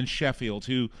and Sheffield,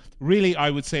 who really,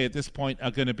 I would say at this point, are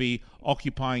going to be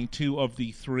occupying two of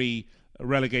the three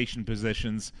relegation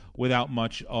positions without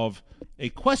much of a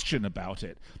question about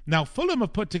it. Now, Fulham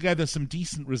have put together some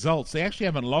decent results. They actually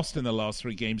haven't lost in the last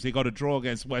three games. They got a draw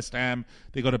against West Ham.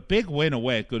 They got a big win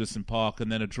away at Goodison Park,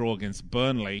 and then a draw against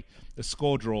Burnley, a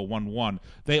score draw 1-1.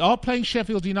 They are playing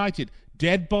Sheffield United,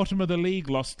 dead bottom of the league,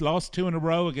 lost last two in a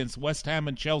row against West Ham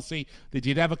and Chelsea. They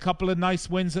did have a couple of nice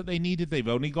wins that they needed. They've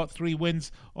only got 3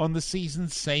 wins on the season,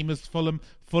 same as Fulham.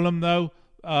 Fulham, though,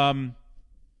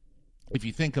 if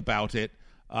you think about it,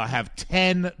 have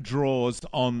 10 draws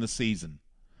on the season.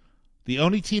 The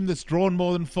only team that's drawn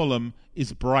more than Fulham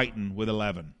is Brighton with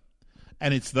 11.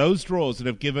 And it's those draws that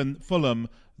have given Fulham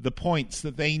the points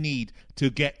that they need to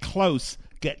get close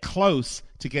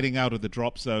to getting out of the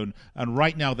drop zone. And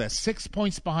right now they're 6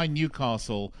 points behind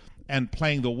Newcastle and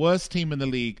playing the worst team in the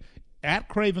league at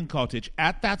Craven Cottage,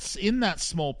 in that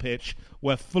small pitch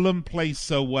where Fulham plays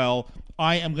so well.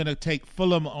 I am going to take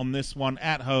Fulham on this one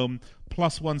at home,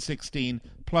 plus 116,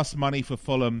 plus money for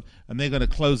Fulham, and they're going to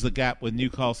close the gap with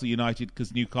Newcastle United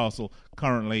because Newcastle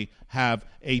currently have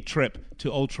a trip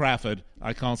to Old Trafford.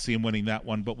 I can't see them winning that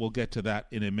one, but we'll get to that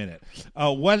in a minute.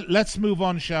 Well, let's move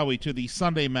on, shall we, to the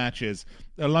Sunday matches.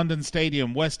 The London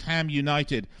Stadium, West Ham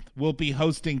United will be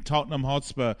hosting Tottenham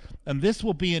Hotspur, and this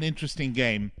will be an interesting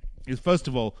game. First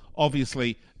of all,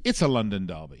 obviously, it's a London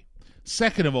derby.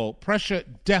 Second of all, pressure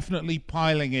definitely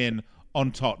piling in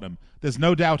on Tottenham. There's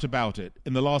no doubt about it.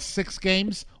 In the last 6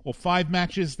 games or 5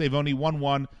 matches, they've only won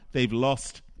 1. They've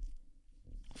lost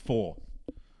 4.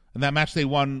 And that match they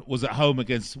won was at home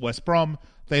against West Brom.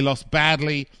 They lost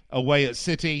badly away at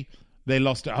City. They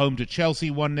lost at home to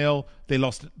Chelsea 1-0. They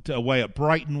lost away at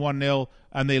Brighton 1-0.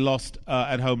 And they lost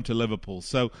at home to Liverpool.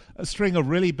 So a string of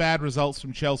really bad results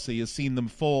from Chelsea has seen them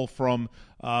fall from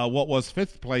what was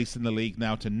 5th place in the league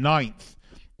now to 9th,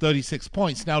 36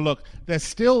 points. Now, look, they're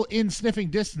still in sniffing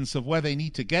distance of where they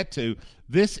need to get to.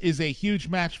 This is a huge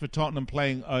match for Tottenham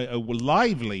playing a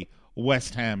lively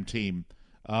West Ham team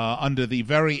under the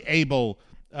very able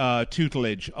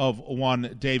tutelage of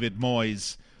one David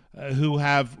Moyes, who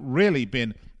have really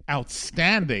been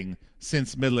outstanding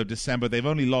since middle of December. They've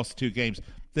only lost 2 games.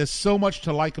 There's so much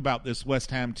to like about this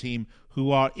West Ham team, who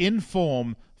are in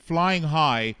form, flying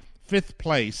high, 5th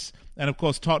place, and of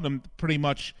course Tottenham pretty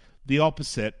much the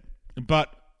opposite.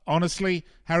 But honestly,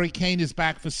 Harry Kane is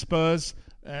back for Spurs,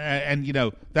 and you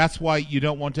know that's why you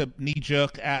don't want to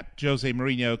knee-jerk at Jose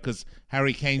Mourinho, because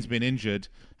Harry Kane's been injured.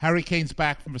 Harry Kane's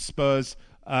back from Spurs.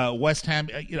 West Ham,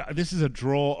 this is a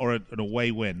draw or an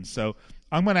away win. So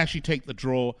I'm going to actually take the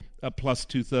draw at plus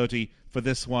 230 for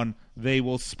this one. They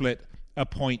will split a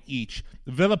point each.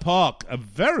 Villa Park, a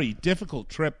very difficult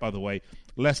trip, by the way.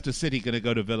 Leicester City going to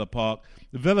go to Villa Park.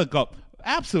 Villa got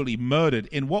absolutely murdered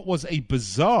in what was a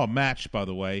bizarre match, by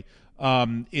the way,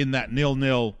 in that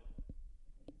 0-0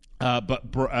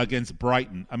 against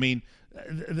Brighton. I mean,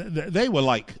 they were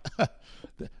like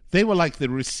the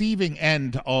receiving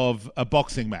end of a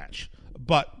boxing match,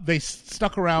 but they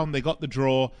stuck around. They got the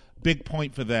draw. Big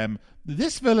point for them.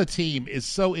 This Villa team is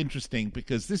so interesting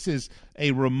because this is a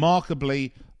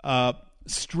remarkably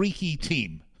streaky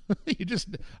team.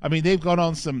 They've gone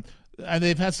on some, and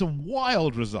they've had some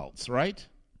wild results, right?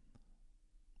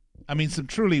 I mean, some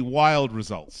truly wild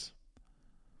results.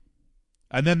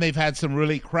 And then they've had some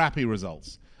really crappy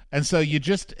results. And so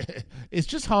it's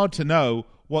just hard to know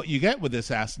what you get with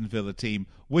this Aston Villa team,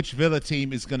 which Villa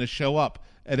team is going to show up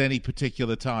at any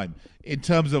particular time. In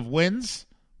terms of wins,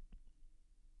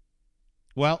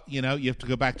 well, you have to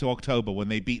go back to October when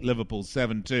they beat Liverpool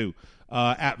 7-2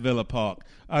 at Villa Park.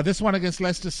 This one against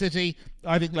Leicester City,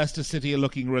 I think Leicester City are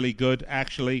looking really good,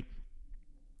 actually.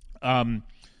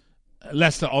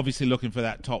 Leicester obviously looking for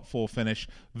that top 4 finish.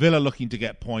 Villa looking to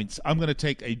get points. I'm going to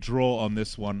take a draw on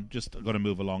this one. Just got to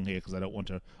move along here because I don't want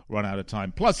to run out of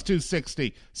time. Plus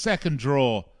 260, second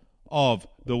draw of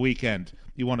the weekend.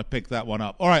 You want to pick that one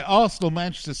up. All right, Arsenal,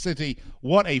 Manchester City.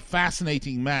 What a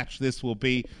fascinating match this will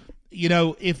be.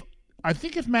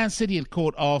 If Man City had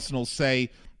caught Arsenal, say,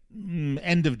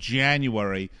 end of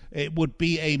January, it would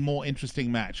be a more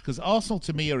interesting match, because Arsenal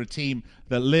to me are a team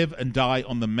that live and die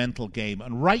on the mental game,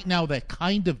 and right now they're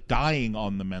kind of dying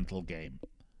on the mental game.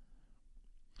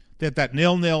 They had that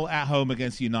 0-0 at home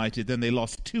against United, then they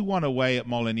lost 2-1 away at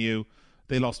Molineux,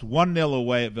 they lost 1-0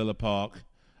 away at Villa Park,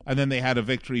 and then they had a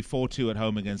victory 4-2 at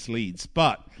home against Leeds.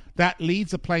 But that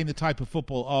Leeds are playing the type of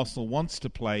football Arsenal wants to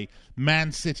play.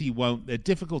 Man City won't. They're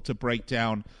difficult to break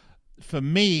down. For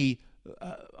me,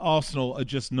 Arsenal are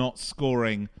just not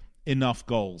scoring enough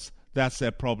goals. That's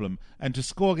their problem. And to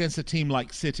score against a team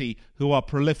like City, who are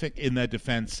prolific in their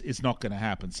defense, is not going to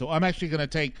happen. So I'm actually going to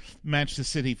take Manchester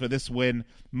City for this win,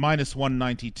 minus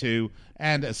 192.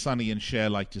 And as Sonny and Cher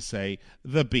like to say,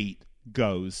 the beat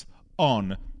goes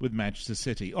on with Manchester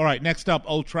City. All right, next up,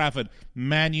 Old Trafford,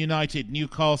 Man United,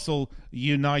 Newcastle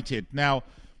United. Now,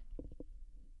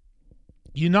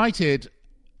 United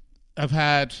have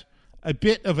had a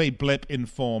bit of a blip in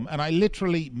form, and I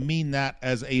literally mean that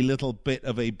as a little bit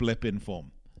of a blip in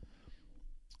form,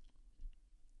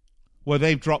 where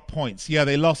they've dropped points. Yeah,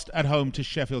 they lost at home to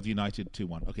Sheffield United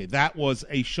 2-1. Okay, that was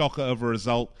a shocker of a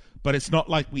result, but it's not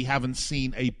like we haven't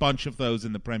seen a bunch of those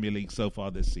in the Premier League so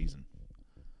far this season.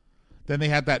 Then they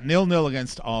had that 0-0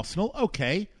 against Arsenal.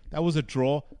 Okay, that was a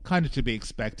draw, kind of to be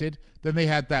expected. Then they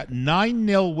had that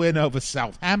 9-0 win over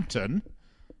Southampton.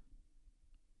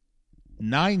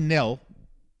 9-0.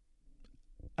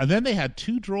 And then they had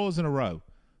 2 draws in a row.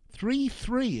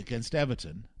 3-3 against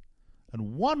Everton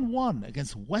and 1-1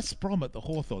 against West Brom at the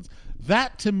Hawthorns.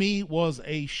 That, to me, was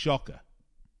a shocker.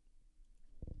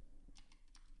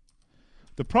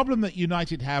 The problem that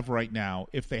United have right now,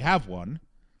 if they have one,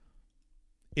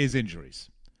 is injuries.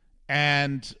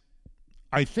 And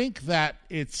I think that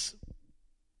it's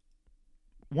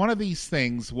one of these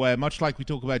things where, much like we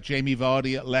talk about Jamie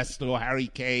Vardy at Leicester or Harry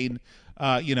Kane,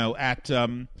 at at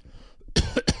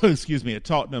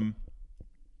Tottenham,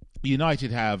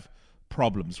 United have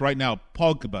problems. Right now,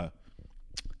 Pogba,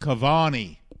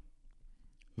 Cavani,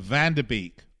 Van de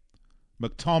Beek,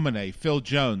 McTominay, Phil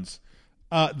Jones.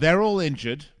 They're all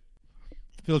injured.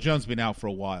 Phil Jones has been out for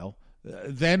a while.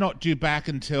 They're not due back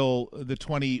until the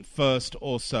 21st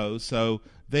or so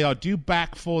they are due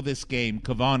back for this game,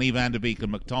 Cavani, Van der Beek,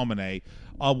 and McTominay.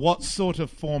 What sort of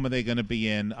form are they going to be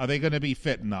in? Are they going to be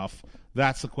fit enough?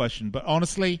 That's the question. But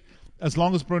honestly, as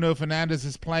long as Bruno Fernandes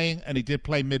is playing, and he did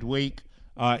play midweek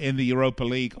in the Europa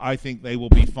League, I think they will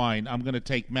be fine. I'm going to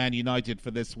take Man United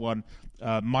for this one,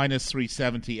 minus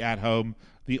 370 at home.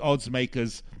 The odds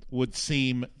makers would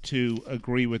seem to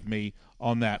agree with me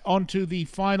on that. On to the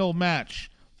final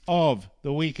match of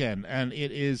the weekend, and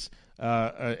it is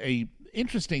a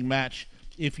interesting match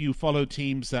if you follow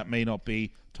teams that may not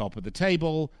be top of the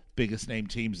table, biggest name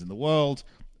teams in the world.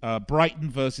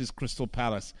 Brighton versus Crystal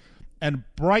Palace. And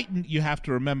Brighton, you have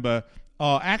to remember,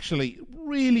 are actually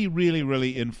really, really,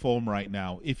 really in form right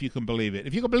now, if you can believe it.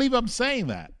 If you can believe I'm saying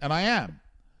that, and I am.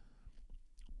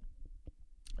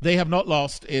 They have not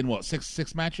lost in,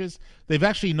 six matches? They've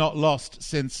actually not lost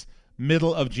since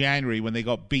middle of January when they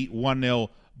got beat 1-0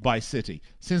 by City.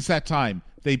 Since that time,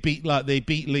 they beat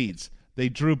Leeds. They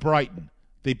drew Brighton.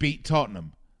 They beat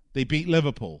Tottenham. They beat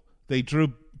Liverpool. They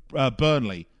drew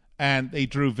Burnley. And they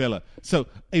drew Villa. So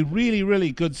a really,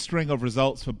 really good string of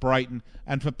results for Brighton.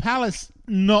 And for Palace,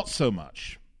 not so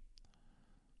much.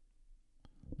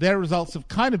 Their results have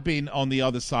kind of been on the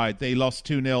other side. They lost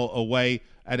 2-0 away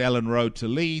at Ellen Road to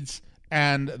Leeds,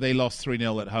 and they lost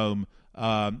 3-0 at home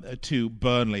to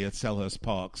Burnley at Selhurst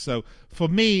Park. So for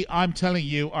me, I'm telling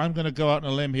you, I'm going to go out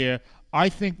on a limb here. I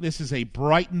think this is a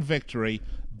Brighton victory.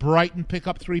 Brighton pick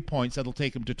up 3 points. That'll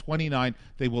take them to 29.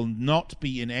 They will not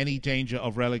be in any danger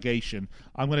of relegation.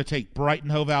 I'm going to take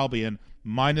Brighton Hove Albion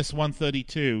minus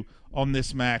 132 on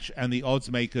this match, and the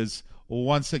odds makers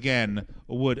once again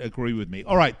would agree with me.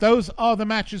 All right, those are the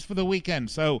matches for the weekend.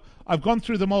 So I've gone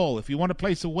through them all. If you want to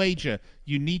place a wager,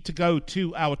 you need to go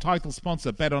to our title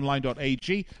sponsor,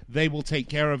 betonline.ag. They will take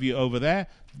care of you over there.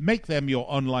 Make them your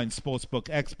online sportsbook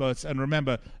experts. And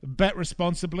remember, bet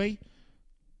responsibly.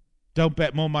 Don't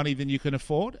bet more money than you can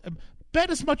afford. Bet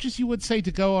as much as you would say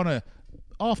to go on a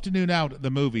afternoon out at the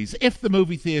movies, if the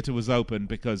movie theater was open,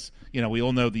 because, we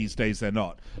all know these days they're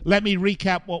not. Let me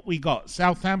recap what we got.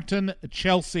 Southampton,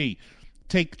 Chelsea.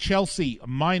 Take Chelsea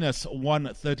minus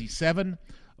 137.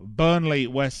 Burnley,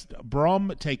 West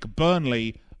Brom. Take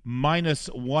Burnley minus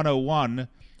 101.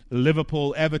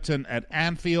 Liverpool, Everton at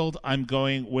Anfield. I'm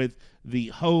going with the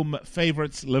home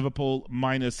favourites, Liverpool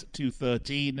minus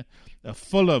 213.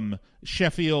 Fulham,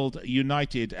 Sheffield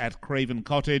United at Craven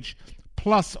Cottage.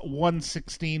 Plus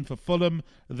 116 for Fulham.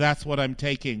 That's what I'm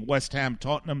taking. West Ham,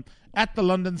 Tottenham at the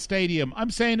London Stadium. I'm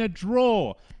saying a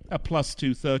draw, a plus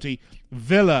 230.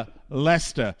 Villa,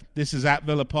 Leicester. This is at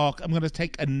Villa Park. I'm going to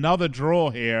take another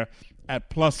draw here at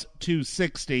plus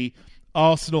 260.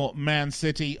 Arsenal, Man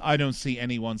City. I don't see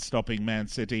anyone stopping Man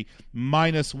City.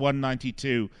 Minus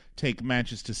 192. Take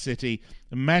Manchester City.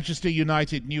 Manchester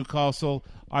United, Newcastle.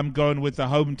 I'm going with the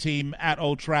home team at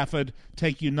Old Trafford.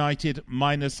 Take United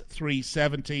minus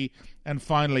 370. And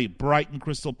finally, Brighton,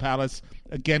 Crystal Palace.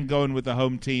 Again, going with the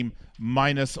home team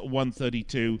minus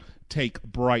 132. Take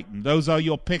Brighton. Those are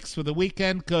your picks for the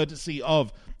weekend, courtesy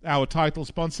of our title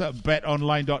sponsor,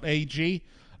 betonline.ag.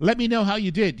 Let me know how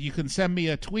you did. You can send me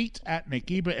a tweet at Nick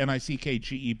Geber,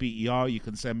 Nickgeber. You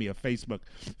can send me a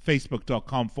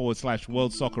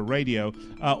facebook.com/World Soccer Radio.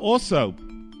 Also,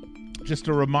 just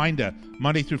a reminder,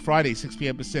 Monday through Friday, 6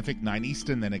 p.m. Pacific, 9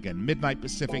 Eastern, then again midnight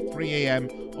Pacific, 3 a.m.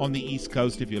 on the East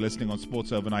Coast. If you're listening on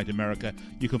Sports Overnight America,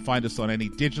 you can find us on any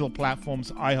digital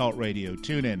platforms, iHeartRadio,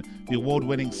 TuneIn, the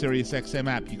award-winning SiriusXM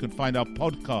app. You can find our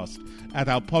podcast at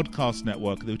our podcast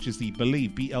network, which is the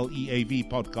Believe, B-L-E-A-V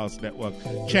podcast network.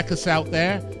 Check us out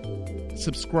there.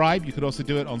 Subscribe. You could also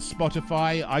do it on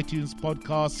Spotify, iTunes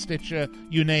Podcast, Stitcher,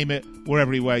 you name it. We're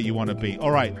everywhere you want to be.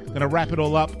 All right, going to wrap it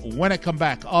all up when I come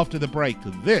back after the break.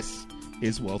 This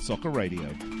is World Soccer Radio.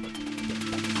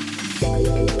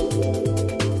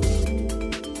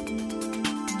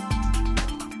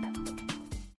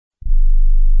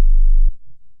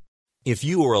 If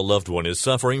you or a loved one is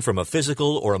suffering from a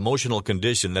physical or emotional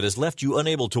condition that has left you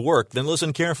unable to work, then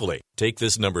listen carefully. Take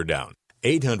this number down.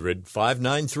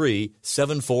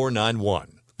 800-593-7491.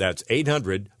 That's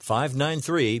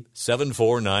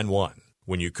 800-593-7491.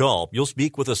 When you call, you'll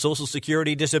speak with a Social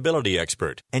Security disability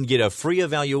expert and get a free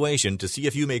evaluation to see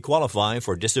if you may qualify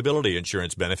for disability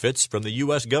insurance benefits from the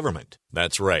U.S. government.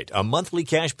 That's right, a monthly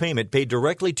cash payment paid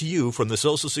directly to you from the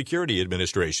Social Security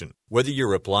Administration. Whether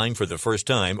you're applying for the first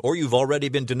time or you've already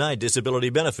been denied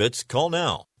disability benefits, call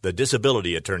now. The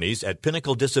disability attorneys at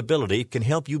Pinnacle Disability can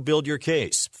help you build your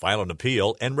case, file an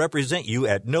appeal, and represent you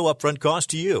at no upfront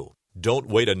cost to you. Don't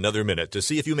wait another minute to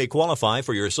see if you may qualify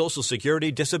for your Social Security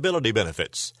disability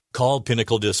benefits. Call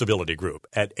Pinnacle Disability Group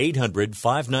at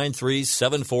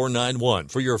 800-593-7491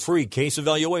 for your free case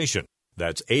evaluation.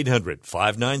 That's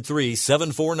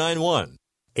 800-593-7491.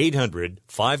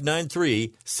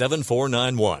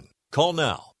 800-593-7491. Call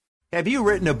now. Have you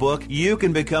written a book? You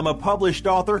can become a published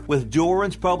author with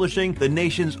Dorrance Publishing, the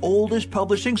nation's oldest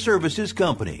publishing services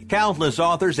company. Countless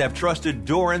authors have trusted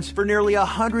Dorrance for nearly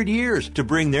 100 years to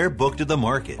bring their book to the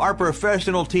market. Our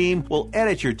professional team will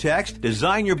edit your text,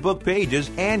 design your book pages,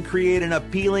 and create an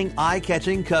appealing,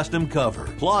 eye-catching custom cover.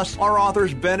 Plus, our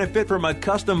authors benefit from a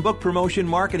custom book promotion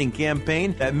marketing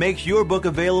campaign that makes your book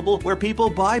available where people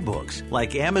buy books,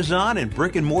 like Amazon and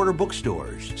brick-and-mortar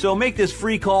bookstores. So make this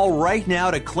free call right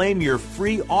now to claim your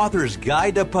free author's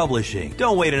guide to publishing.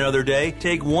 Don't wait another day.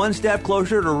 Take one step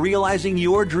closer to realizing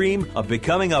your dream of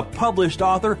becoming a published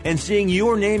author and seeing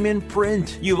your name in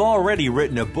print. You've already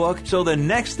written a book, so the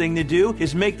next thing to do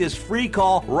is make this free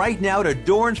call right now to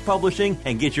Dorrance Publishing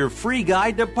and get your free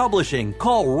guide to publishing.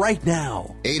 Call right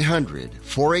now.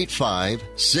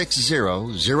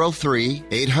 800-485-6003.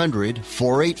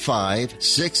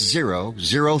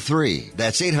 800-485-6003.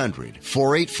 That's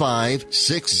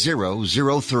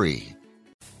 800-485-6003.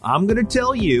 I'm going to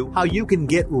tell you how you can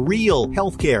get real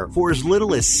health care for as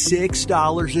little as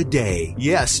 $6 a day.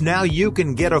 Yes, now you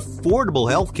can get affordable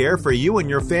health care for you and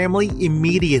your family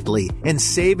immediately and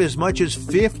save as much as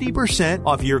 50%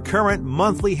 off your current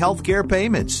monthly health care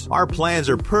payments. Our plans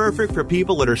are perfect for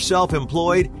people that are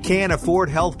self-employed, can't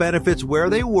afford health benefits where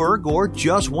they work, or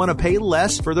just want to pay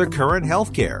less for their current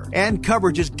health care. And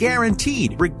coverage is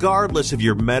guaranteed regardless of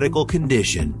your medical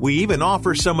condition. We even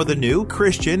offer some of the new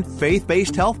Christian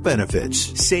faith-based health benefits.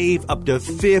 Save up to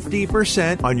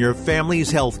 50% on your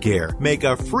family's health care. Make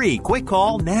a free quick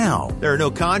call now. There are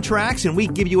no contracts, and we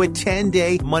give you a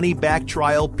 10-day money-back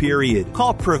trial period.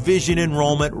 Call Provision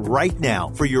Enrollment right now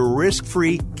for your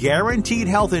risk-free, guaranteed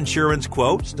health insurance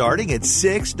quote starting at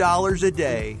 $6 a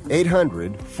day.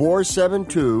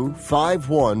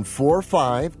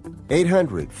 800-472-5145.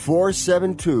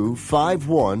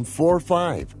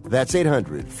 800-472-5145. That's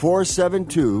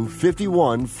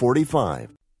 800-472-5145.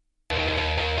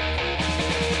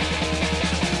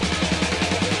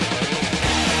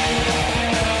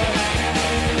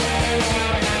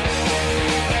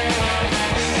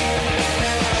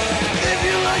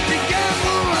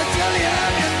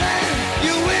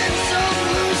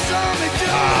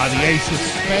 The Ace of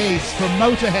Spades from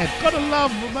Motorhead. Gotta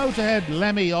love Motorhead.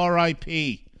 Lemmy,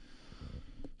 R.I.P.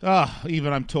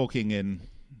 Even I'm talking in,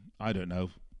 I don't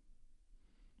know,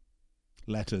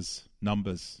 letters,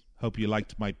 numbers. Hope you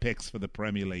liked my picks for the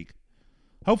Premier League.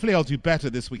 Hopefully I'll do better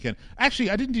this weekend.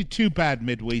 Actually, I didn't do too bad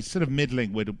midweek, sort of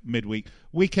middling with midweek.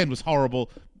 Weekend was horrible.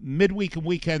 Midweek and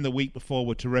weekend the week before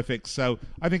were terrific. So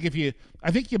I think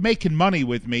you're making money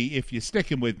with me if you're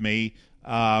sticking with me.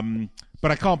 But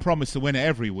I can't promise to win it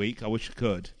every week. I wish I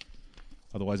could.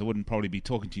 Otherwise, I wouldn't probably be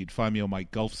talking to you. You'd find me on my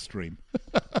golf stream.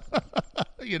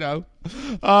 You know.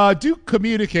 Do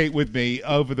communicate with me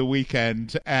over the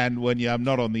weekend. And when I'm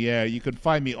not on the air, you can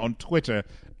find me on Twitter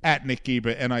at Nick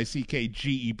Geber,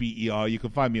 Nickgeber. You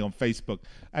can find me on Facebook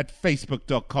at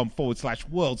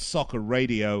facebook.com/World Soccer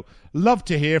Radio. Love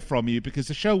to hear from you because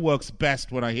the show works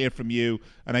best when I hear from you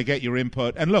and I get your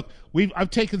input. And look,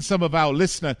 I've taken some of our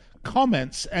listener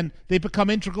comments and they become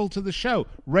integral to the show.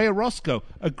 Ray Orozco,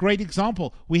 a great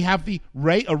example. We have the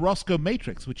Ray Orozco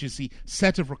Matrix, which is the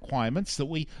set of requirements that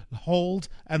we hold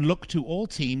and look to all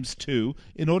teams to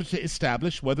in order to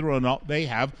establish whether or not they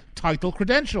have title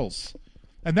credentials.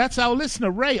 And that's our listener,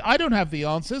 Ray. I don't have the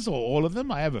answers, or all of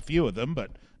them. I have a few of them,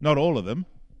 but not all of them.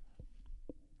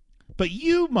 But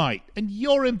you might, and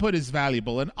your input is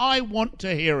valuable, and I want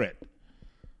to hear it.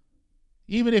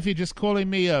 Even if you're just calling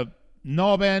me a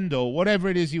knob end or whatever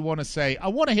it is you want to say, I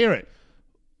want to hear it.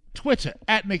 Twitter,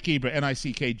 at Nick Geber,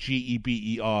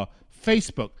 Nickgeber.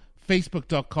 Facebook,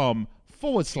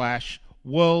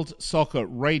 facebook.com/World Soccer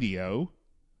Radio.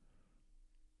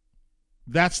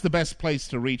 That's the best place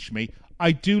to reach me.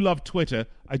 I do love Twitter.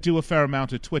 I do a fair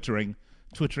amount of twattering,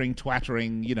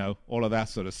 you know, all of that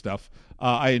sort of stuff.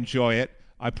 I enjoy it.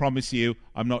 I promise you,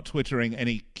 I'm not twittering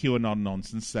any QAnon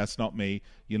nonsense. That's not me.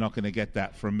 You're not going to get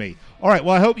that from me. All right,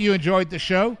 well, I hope you enjoyed the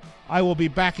show. I will be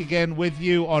back again with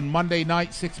you on Monday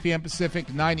night, 6 p.m.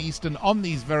 Pacific, 9 Eastern, on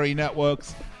these very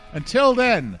networks. Until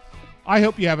then, I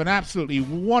hope you have an absolutely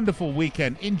wonderful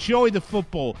weekend. Enjoy the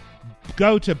football.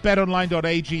 Go to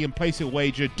betonline.ag and place a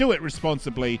wager. Do it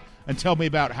responsibly. And tell me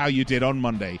about how you did on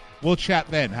Monday. We'll chat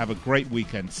then. Have a great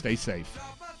weekend. Stay safe.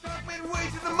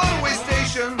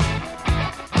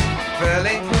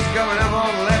 Fairlane was coming up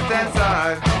on